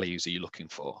 What values are you looking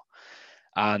for?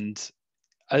 And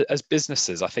as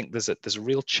businesses, I think there's a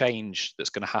real change that's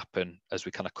going to happen as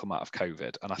we kind of come out of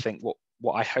COVID. And I think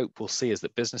what I hope we'll see is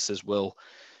that businesses will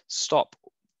stop,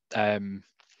 I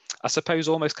suppose,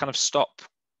 almost kind of stop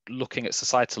looking at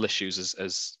societal issues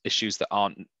as issues that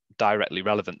aren't directly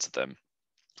relevant to them,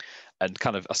 and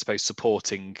kind of, I suppose,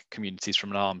 supporting communities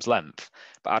from an arm's length,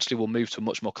 but actually we'll move to a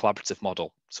much more collaborative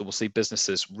model. So we'll see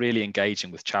businesses really engaging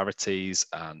with charities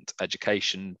and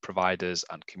education providers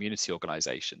and community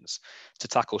organisations to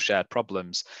tackle shared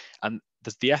problems. And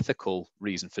there's the ethical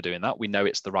reason for doing that. We know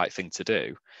it's the right thing to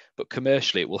do, but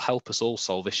commercially it will help us all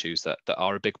solve issues that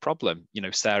are a big problem.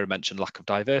 Sarah mentioned lack of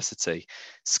diversity,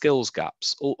 skills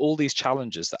gaps, all these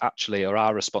challenges that actually are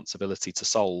our responsibility to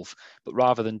solve. But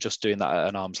rather than just doing that at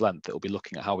an arm's length, it will be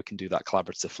looking at how we can do that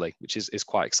collaboratively, which is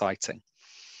quite exciting.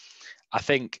 I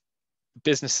think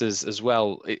businesses as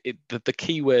well, the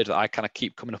key word that I kind of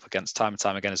keep coming up against time and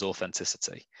time again is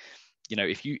authenticity.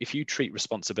 If you treat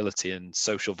responsibility and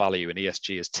social value and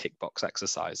ESG as tick box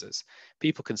exercises,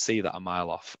 people can see that a mile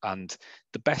off. And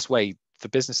the best way for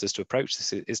businesses to approach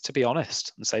this is to be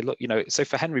honest and say, look, so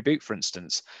for Henry Boot, for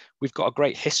instance, we've got a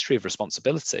great history of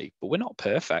responsibility, but we're not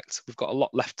perfect. We've got a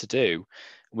lot left to do.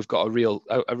 We've got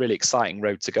a really exciting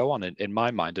road to go on in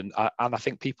my mind. And I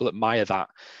think people admire that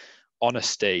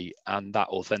honesty and that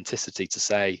authenticity to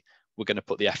say, we're going to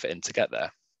put the effort in to get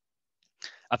there.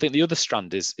 I think the other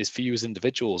strand is for you as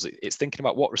individuals. It's thinking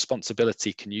about what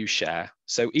responsibility can you share.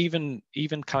 So even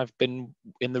kind of been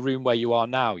in the room where you are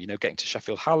now, getting to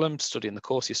Sheffield Hallam, studying the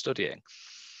course you're studying,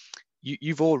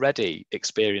 you've already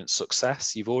experienced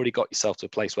success. You've already got yourself to a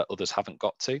place where others haven't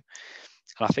got to. And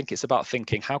I think it's about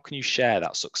thinking, how can you share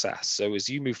that success? So as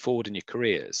you move forward in your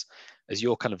careers, as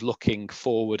you're kind of looking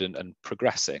forward and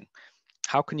progressing,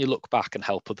 how can you look back and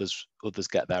help others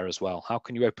get there as well? How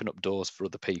can you open up doors for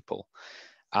other people?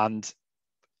 And,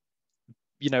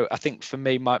 I think for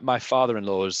me, my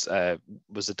father-in-law was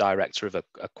a director of a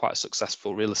quite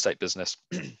successful real estate business.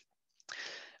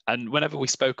 And whenever we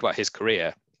spoke about his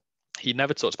career, he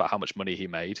never talked about how much money he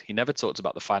made. He never talked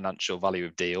about the financial value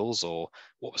of deals or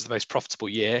what was the most profitable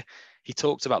year. He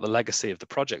talked about the legacy of the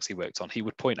projects he worked on. He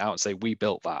would point out and say, we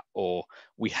built that, or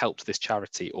we helped this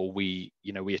charity, or we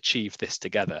achieved this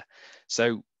together.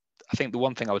 So I think the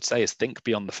one thing I would say is think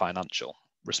beyond the financial.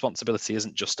 Responsibility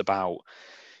isn't just about,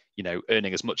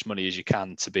 earning as much money as you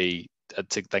can to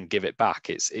then give it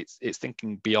back. It's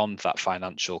thinking beyond that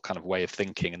financial kind of way of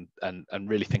thinking and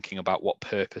really thinking about what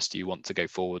purpose do you want to go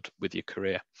forward with your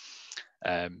career.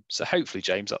 So hopefully,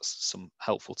 James, that's some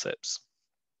helpful tips.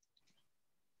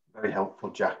 Very helpful,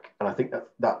 Jack. And I think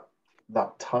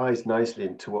that ties nicely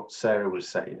into what Sarah was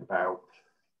saying about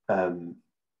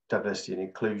diversity and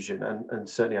inclusion, and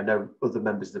certainly I know other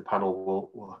members of the panel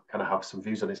will kind of have some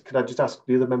views on this. Could I just ask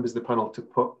the other members of the panel to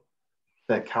put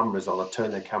their cameras on, or turn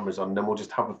their cameras on, and then we'll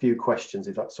just have a few questions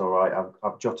if that's all right.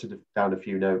 I've jotted down a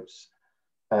few notes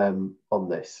on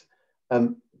this.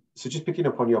 So just picking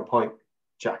up on your point,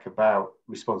 Jack, about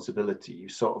responsibility, you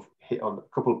sort of hit on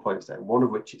a couple of points there, one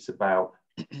of which it's about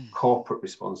corporate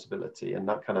responsibility and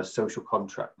that kind of social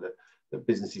contract that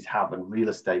businesses have, and real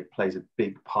estate plays a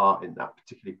big part in that,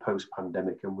 particularly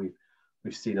post-pandemic, and we've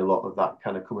seen a lot of that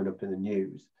kind of coming up in the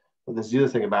news. But there's the other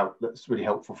thing about that's really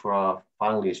helpful for our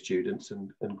final year students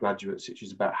and graduates, which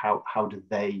is about how do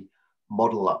they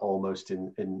model that almost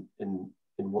in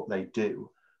what they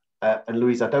do. And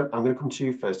Louise, I'm going to come to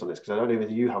you first on this, because I don't know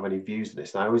whether you have any views on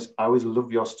this. And I always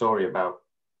love your story about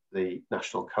the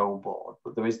National Coal Board,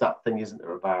 but there is that thing, isn't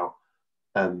there, about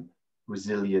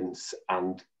resilience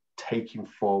and taking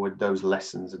forward those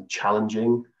lessons and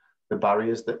challenging the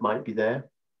barriers that might be there.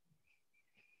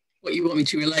 What, you want me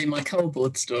to relay my coal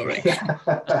board story?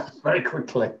 Very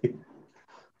quickly.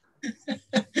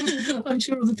 I'm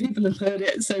sure other people have heard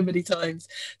it so many times.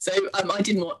 So I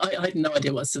had no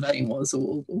idea what surveying was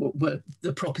or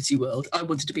the property world. I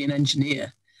wanted to be an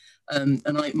engineer. And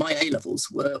my A-levels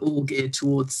were all geared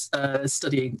towards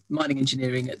studying mining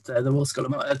engineering at the Royal School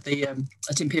of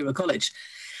at Imperial College.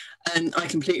 And I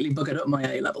completely buggered up my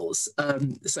A-levels.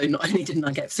 So not only didn't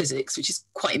I get physics, which is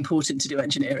quite important to do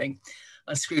engineering,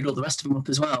 I screwed all the rest of them up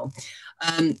as well.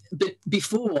 But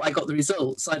before I got the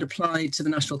results, I'd applied to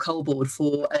the National Coal Board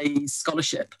for a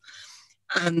scholarship.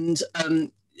 And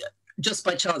just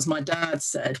by chance, my dad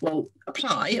said, well,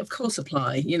 apply, of course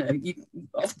apply, you know,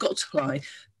 I've got to apply.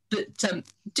 But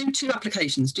do 2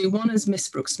 applications, do one as Miss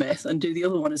Brooksmith and do the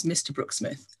other one as Mr.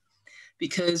 Brooksmith.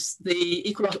 Because the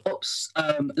Equal Ops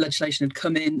legislation had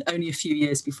come in only a few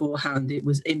years beforehand, it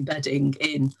was embedding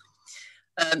in.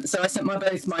 So I sent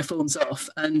both my forms off,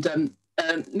 and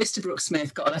Mr.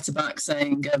 Brooksmith got a letter back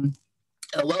saying,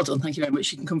 oh, well done, thank you very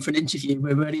much, you can come for an interview,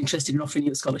 we're really interested in offering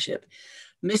you a scholarship.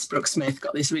 Miss Brooksmith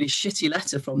got this really shitty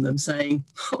letter from them saying,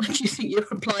 what do you think you're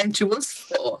applying to us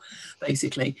for,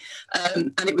 basically?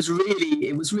 And it was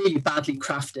really badly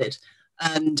crafted.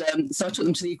 And so I took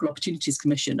them to the Equal Opportunities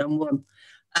Commission and won.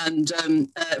 And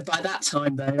by that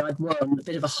time, though, I'd won a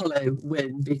bit of a hollow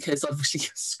win because obviously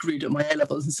screwed up my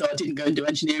A-levels, and so I didn't go and do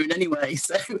engineering anyway.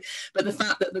 So, but the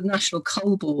fact that the National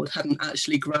Coal Board hadn't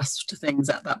actually grasped things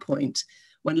at that point,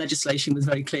 when legislation was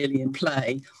very clearly in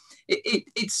play,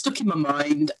 it stuck in my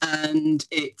mind, and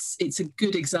it's a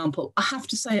good example. I have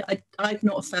to say, I've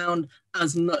not found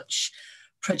as much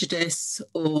prejudice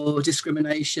or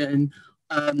discrimination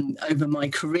over my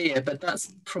career, but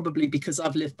that's probably because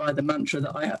I've lived by the mantra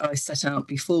that I set out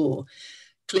before.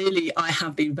 Clearly, I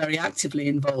have been very actively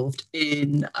involved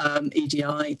in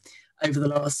EDI over the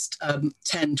last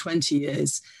 10, 20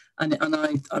 years, and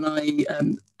I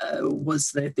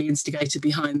was the instigator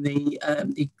behind the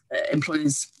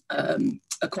Employers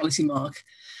Equality Mark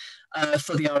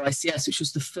for the RICS, which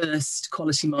was the first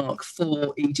quality mark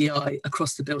for EDI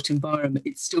across the built environment.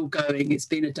 It's still going, it's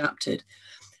been adapted.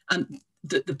 And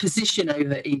the position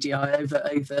over EDI,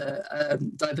 over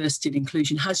diversity and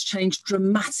inclusion has changed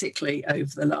dramatically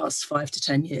over the last 5 to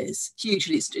 10 years.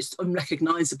 Hugely, it's just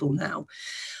unrecognisable now.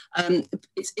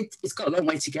 It's got a long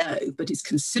way to go, but it's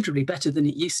considerably better than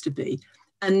it used to be.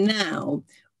 And now,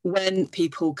 when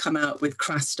people come out with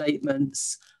crass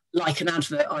statements, like an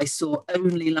advert I saw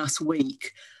only last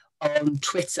week on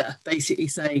Twitter, basically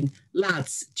saying,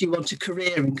 lads, do you want a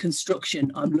career in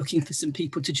construction? I'm looking for some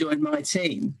people to join my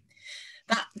team.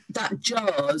 That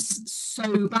jars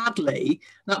so badly.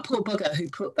 That poor bugger who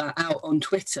put that out on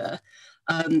Twitter,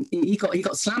 he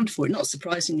got slammed for it, not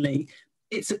surprisingly.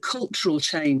 It's a cultural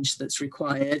change that's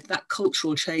required. That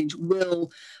cultural change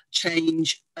will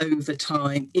change over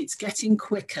time. It's getting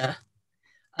quicker,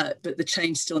 but the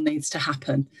change still needs to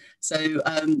happen. So,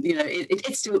 you know,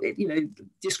 it's still, you know,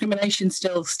 discrimination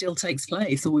still takes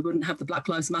place, or we wouldn't have the Black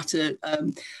Lives Matter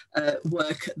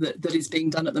work that is being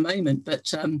done at the moment.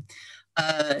 But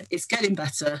it's getting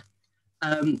better.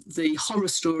 The horror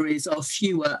stories are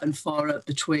fewer and far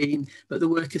between, but the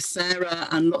work of Sarah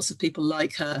and lots of people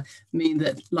like her mean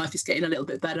that life is getting a little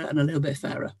bit better and a little bit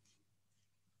fairer.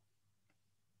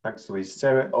 Thanks, Louise.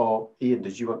 Sarah or Ian,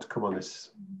 did you want to come on this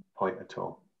point at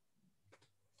all?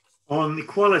 On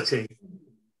equality?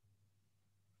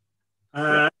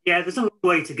 Yeah, there's a long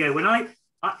way to go.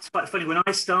 It's quite funny, when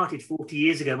I started 40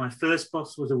 years ago, my first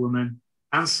boss was a woman,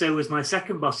 and so was my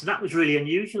second boss, and that was really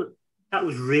unusual. That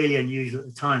was really unusual at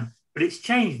the time, but it's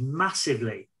changed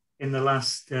massively in the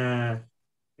last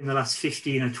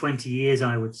 15 or 20 years,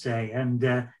 I would say. And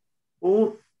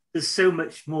there's so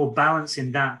much more balance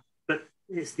in that, but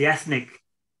it's the ethnic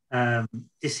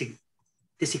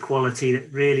disequality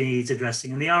that really needs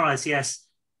addressing. And the RICS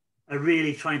are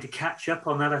really trying to catch up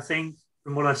on that, I think,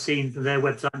 from what I've seen from their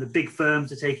website. And the big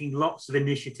firms are taking lots of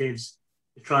initiatives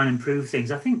to try and improve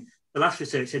things. I think the last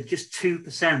research said just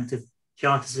 2% of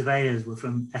charter surveyors were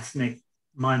from ethnic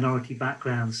minority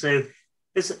backgrounds. So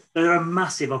there are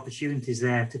massive opportunities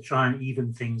there to try and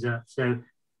even things up. So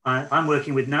I'm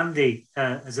working with Nandi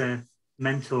as a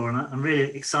mentor, and I'm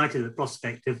really excited at the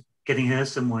prospect of getting her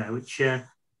somewhere, which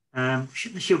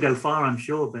she'll go far, I'm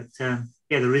sure. But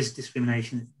yeah, there is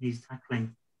discrimination that needs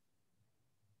tackling.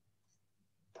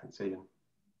 Thanks, Ian.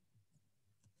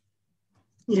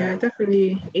 Yeah,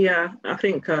 definitely. Yeah, I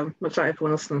think much like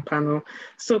everyone else on the panel,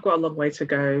 still got a long way to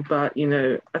go. But, you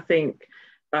know, I think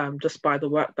just by the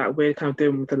work that we're kind of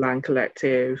doing with the Land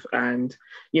Collective, and,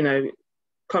 you know,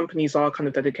 companies are kind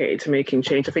of dedicated to making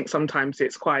change. I think sometimes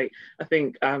it's quite, I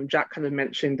think Jack kind of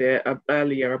mentioned it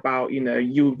earlier about, you know,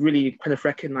 you really kind of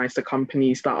recognize the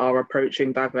companies that are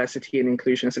approaching diversity and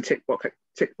inclusion as a tick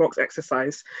box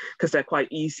exercise, because they're quite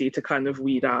easy to kind of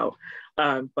weed out.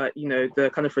 But, you know, the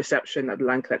kind of reception that the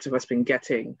Land Collective has been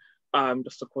getting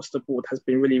just across the board has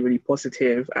been really, really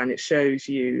positive. And it shows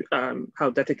you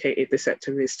how dedicated the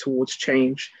sector is towards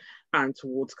change and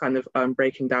towards kind of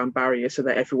breaking down barriers so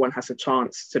that everyone has a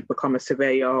chance to become a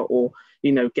surveyor or,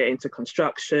 you know, get into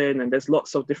construction. And there's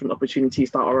lots of different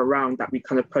opportunities that are around that we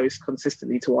kind of post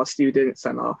consistently to our students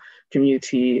and our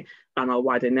community and our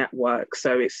wider network.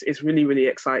 So it's really, really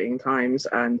exciting times.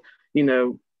 And, you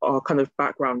know, our kind of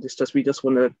background is just, we just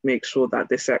want to make sure that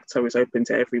this sector is open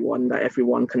to everyone, that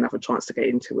everyone can have a chance to get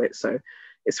into it. So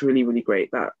it's really, really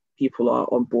great that people are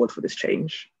on board for this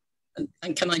change.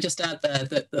 And can I just add there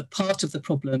that part of the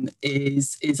problem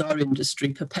is our industry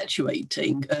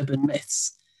perpetuating urban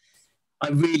myths. I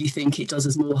really think it does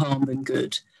us more harm than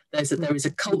good. There is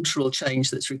a cultural change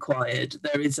that's required.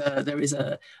 There is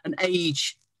an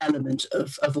age element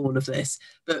of all of this.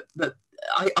 But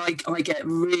I get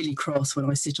really cross when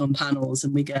I sit on panels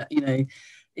and we get, you know,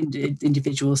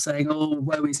 individuals saying, "Oh,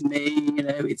 woe is me," you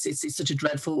know, it's such a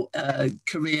dreadful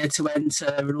career to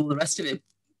enter and all the rest of it.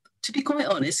 To be quite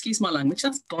honest, excuse my language,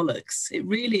 that's bollocks. It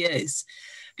really is,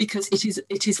 because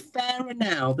it is fairer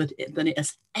now than it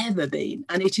has ever been,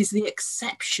 and it is the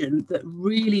exception that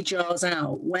really jars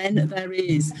out. When there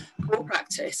is poor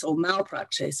practice or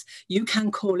malpractice, you can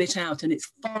call it out, and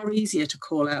it's far easier to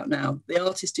call out now. The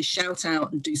artist is shout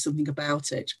out and do something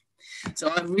about it. So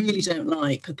I really don't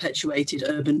like perpetuated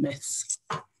urban myths.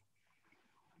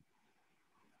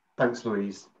 Thanks,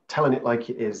 Louise. Telling it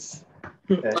like it is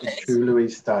true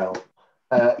Louise style.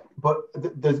 But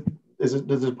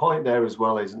there's a point there as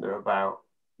well, isn't there, about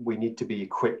we need to be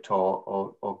equipped,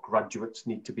 or graduates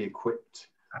need to be equipped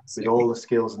with all the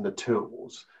skills and the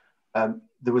tools.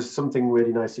 There was something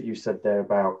really nice that you said there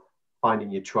about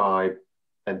finding your tribe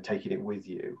and taking it with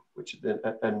you,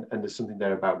 and there's something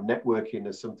there about networking,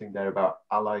 there's something there about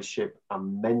allyship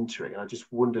and mentoring. And I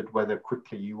just wondered whether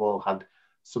quickly you all had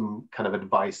some kind of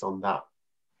advice on that.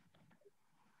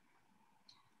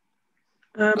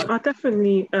 I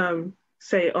definitely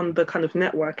say on the kind of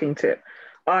networking tip,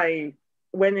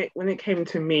 when it came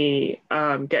to me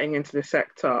getting into the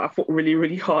sector, I fought really,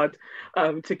 really hard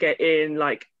to get in.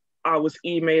 Like, I was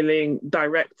emailing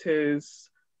directors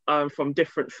from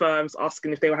different firms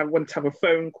asking if they wanted to have a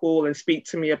phone call and speak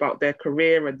to me about their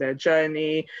career and their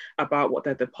journey, about what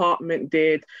their department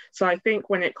did. So I think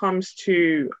when it comes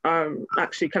to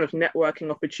actually kind of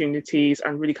networking opportunities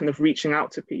and really kind of reaching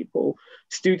out to people,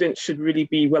 students should really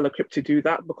be well equipped to do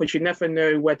that, because you never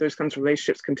know where those kinds of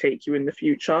relationships can take you in the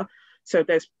future. So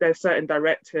there's certain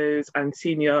directors and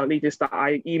senior leaders that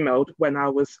I emailed when I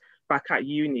was back at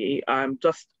uni,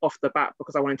 just off the bat,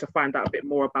 because I wanted to find out a bit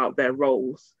more about their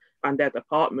roles and their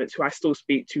departments, who I still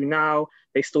speak to now.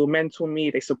 They still mentor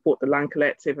me, they support the Land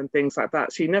Collective and things like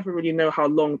that. So you never really know how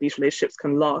long these relationships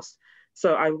can last.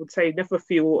 So I would say never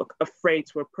feel afraid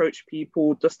to approach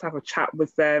people, just have a chat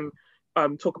with them,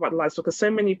 talk about the lives, because so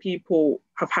many people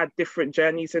have had different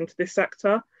journeys into this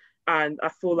sector. And I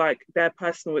feel like their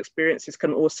personal experiences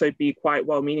can also be quite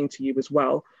well-meaning to you as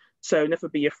well. So never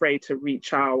be afraid to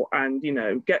reach out and, you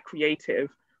know, get creative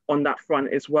on that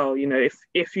front as well. You know,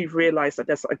 if you've realized that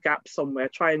there's a gap somewhere,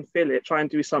 try and fill it, try and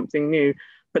do something new,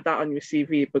 put that on your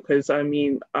CV, because I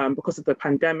mean, because of the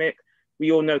pandemic,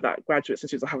 we all know that graduate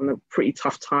students are having a pretty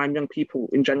tough time. Young people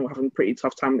in general having a pretty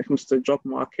tough time when it comes to the job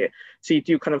market. So you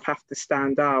do kind of have to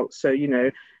stand out. So, you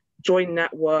know, join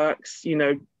networks, you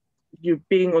know, you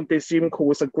being on this Zoom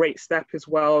call is a great step as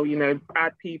well. You know,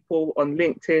 add people on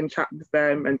LinkedIn, chat with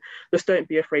them, and just don't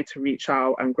be afraid to reach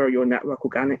out and grow your network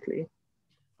organically.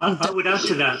 I would add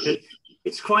to that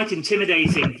it's quite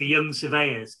intimidating for young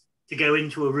surveyors to go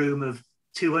into a room of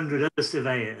 200 other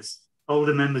surveyors,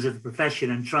 older members of the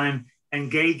profession, and try and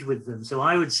engage with them. So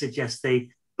I would suggest they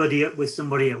buddy up with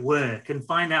somebody at work and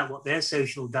find out what their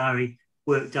social diary,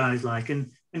 work diary is like,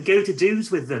 and go to do's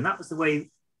with them. That was the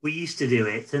way we used to do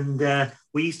it. And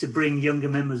we used to bring younger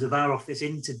members of our office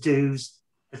into do's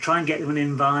and try and get them an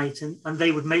invite, and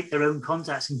they would make their own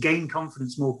contacts and gain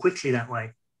confidence more quickly that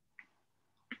way.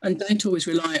 And don't always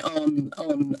rely on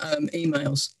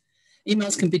emails.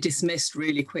 Emails can be dismissed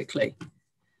really quickly.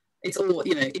 It's all,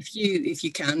 you know, if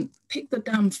you can, pick the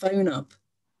damn phone up.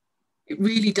 It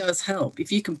really does help.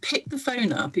 If you can pick the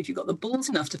phone up, if you've got the balls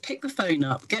enough to pick the phone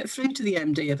up, get through to the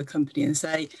MD of a company and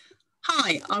say,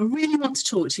 hi, I really want to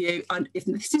talk to you. And if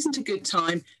this isn't a good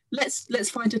time, let's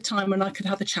find a time when I could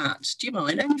have a chat. Do you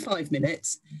mind? Only 5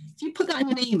 minutes. If you put that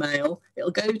in an email, it'll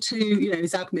go to, you know,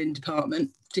 his admin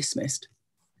department, dismissed.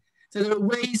 So there are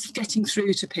ways of getting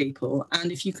through to people.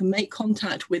 And if you can make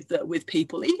contact with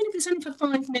people, even if it's only for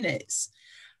 5 minutes,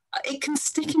 it can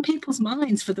stick in people's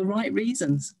minds for the right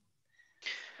reasons.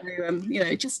 So, you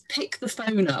know, just pick the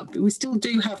phone up. We still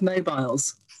do have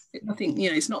mobiles. I think, you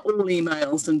know, it's not all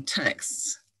emails and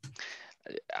texts.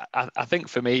 I think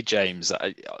for me, James,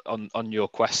 on your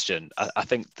question, I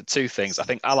think the two things, I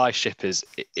think allyship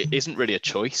it isn't really a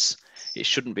choice. It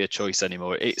shouldn't be a choice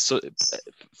anymore. It's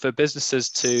for businesses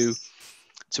to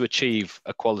achieve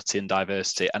equality and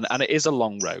diversity, and it is a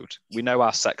long road. We know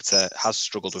our sector has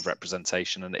struggled with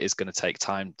representation, and it is going to take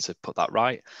time to put that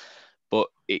right. But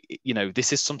you know,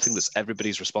 this is something that's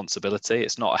everybody's responsibility.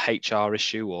 It's not a HR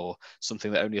issue or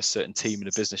something that only a certain team in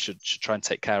a business should try and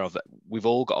take care of. We've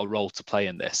all got a role to play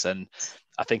in this, and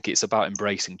I think it's about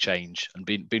embracing change and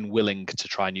being willing to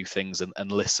try new things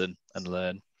and listen and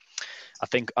learn. I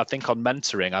think on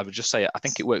mentoring, I would just say I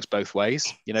think it works both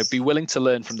ways. You know, be willing to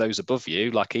learn from those above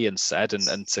you, like Ian said,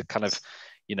 and to kind of,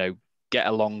 you know, get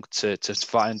along to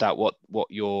find out what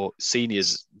your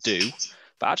seniors do.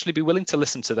 But actually be willing to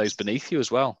listen to those beneath you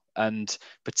as well. And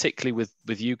particularly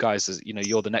with you guys, as you know,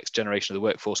 you're the next generation of the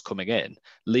workforce coming in.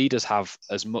 Leaders have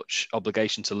as much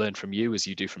obligation to learn from you as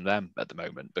you do from them at the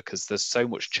moment, because there's so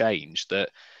much change that,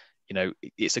 you know,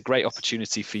 it's a great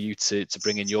opportunity for you to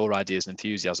bring in your ideas and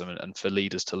enthusiasm, and for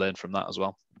leaders to learn from that as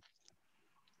well.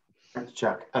 Thanks,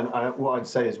 Jack. And what I'd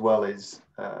say as well is,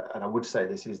 and I would say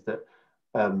this, is that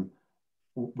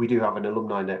we do have an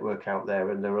alumni network out there,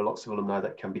 and there are lots of alumni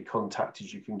that can be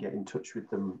contacted. You can get in touch with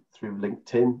them through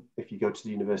LinkedIn. If you go to the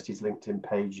university's LinkedIn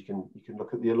page, you can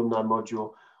look at the alumni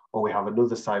module, or we have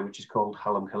another site which is called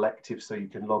Hallam Collective, so you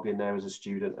can log in there as a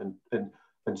student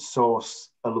and source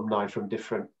alumni from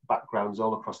different backgrounds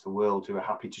all across the world who are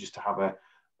happy to have a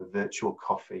virtual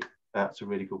coffee. That's a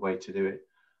really good way to do it.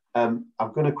 I'm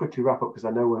going to quickly wrap up because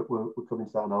I know we're coming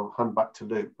to that, and I'll hand back to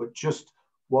Luke, but just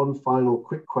one final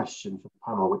quick question for the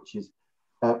panel, which is,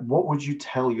 what would you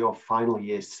tell your final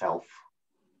year self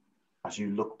as you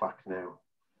look back now?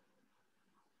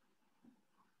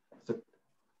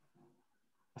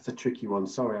 That's a tricky one.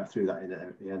 Sorry, I threw that in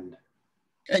at the end.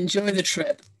 Enjoy the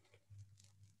trip.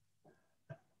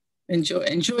 Enjoy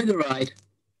the ride.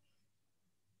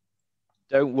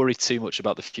 Don't worry too much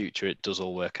about the future. It does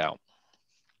all work out.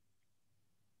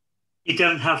 You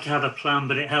don't have to have a plan,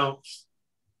 but it helps.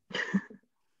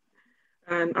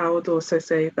 And I would also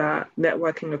say that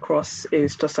networking across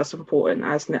is just as important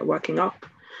as networking up.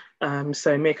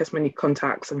 So make as many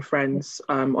contacts and friends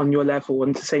on your level,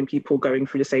 and the same people going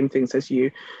through the same things as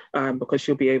you, because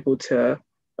you'll be able to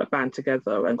band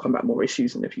together and combat more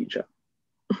issues in the future.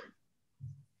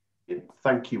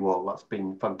 Thank you all. That's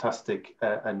been fantastic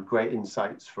and great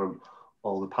insights from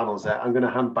all the panels there. I'm going to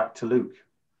hand back to Luke.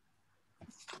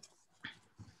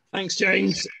 Thanks,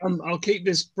 James. I'll keep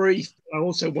this brief. I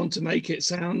also want to make it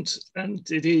sound, and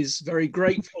it is, very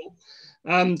grateful.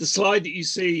 The slide that you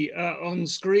see on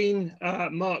screen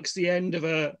marks the end of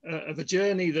a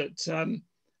journey that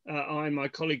I and my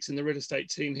colleagues in the real estate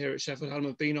team here at Sheffield Hallam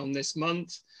have been on this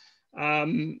month.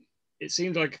 It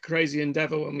seemed like a crazy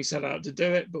endeavour when we set out to do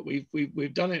it, but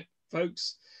we've done it,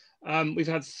 folks. We've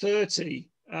had 30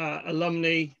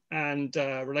 alumni and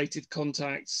related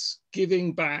contacts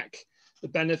giving back the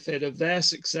benefit of their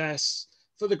success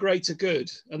for the greater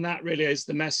good. And that really is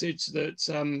the message that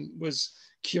was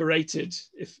curated,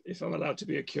 if I'm allowed to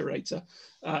be a curator,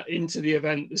 into the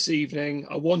event this evening.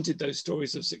 I wanted those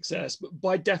stories of success, but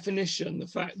by definition, the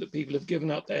fact that people have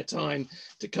given up their time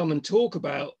to come and talk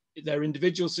about their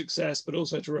individual success, but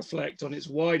also to reflect on its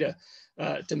wider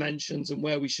dimensions and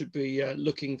where we should be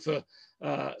looking for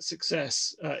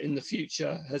success in the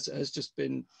future has just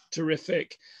been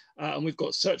terrific. And we've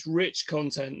got such rich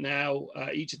content now.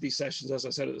 Each of these sessions, as I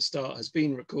said at the start, has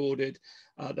been recorded.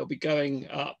 They'll be going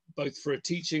up both for a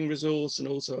teaching resource and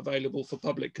also available for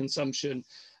public consumption.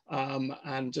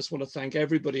 And just want to thank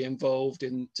everybody involved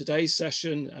in today's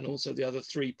session and also the other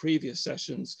 3 previous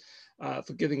sessions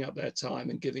for giving up their time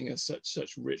and giving us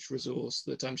such rich resource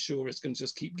that I'm sure is going to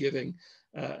just keep giving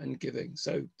and giving.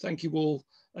 So thank you all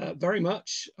very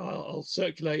much. I'll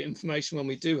circulate information when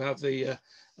we do have the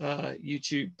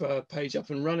YouTube page up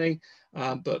and running.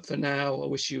 But for now, I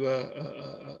wish you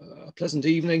a pleasant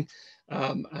evening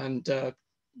and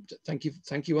thank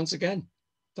you once again.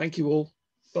 Thank you all.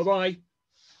 Bye-bye.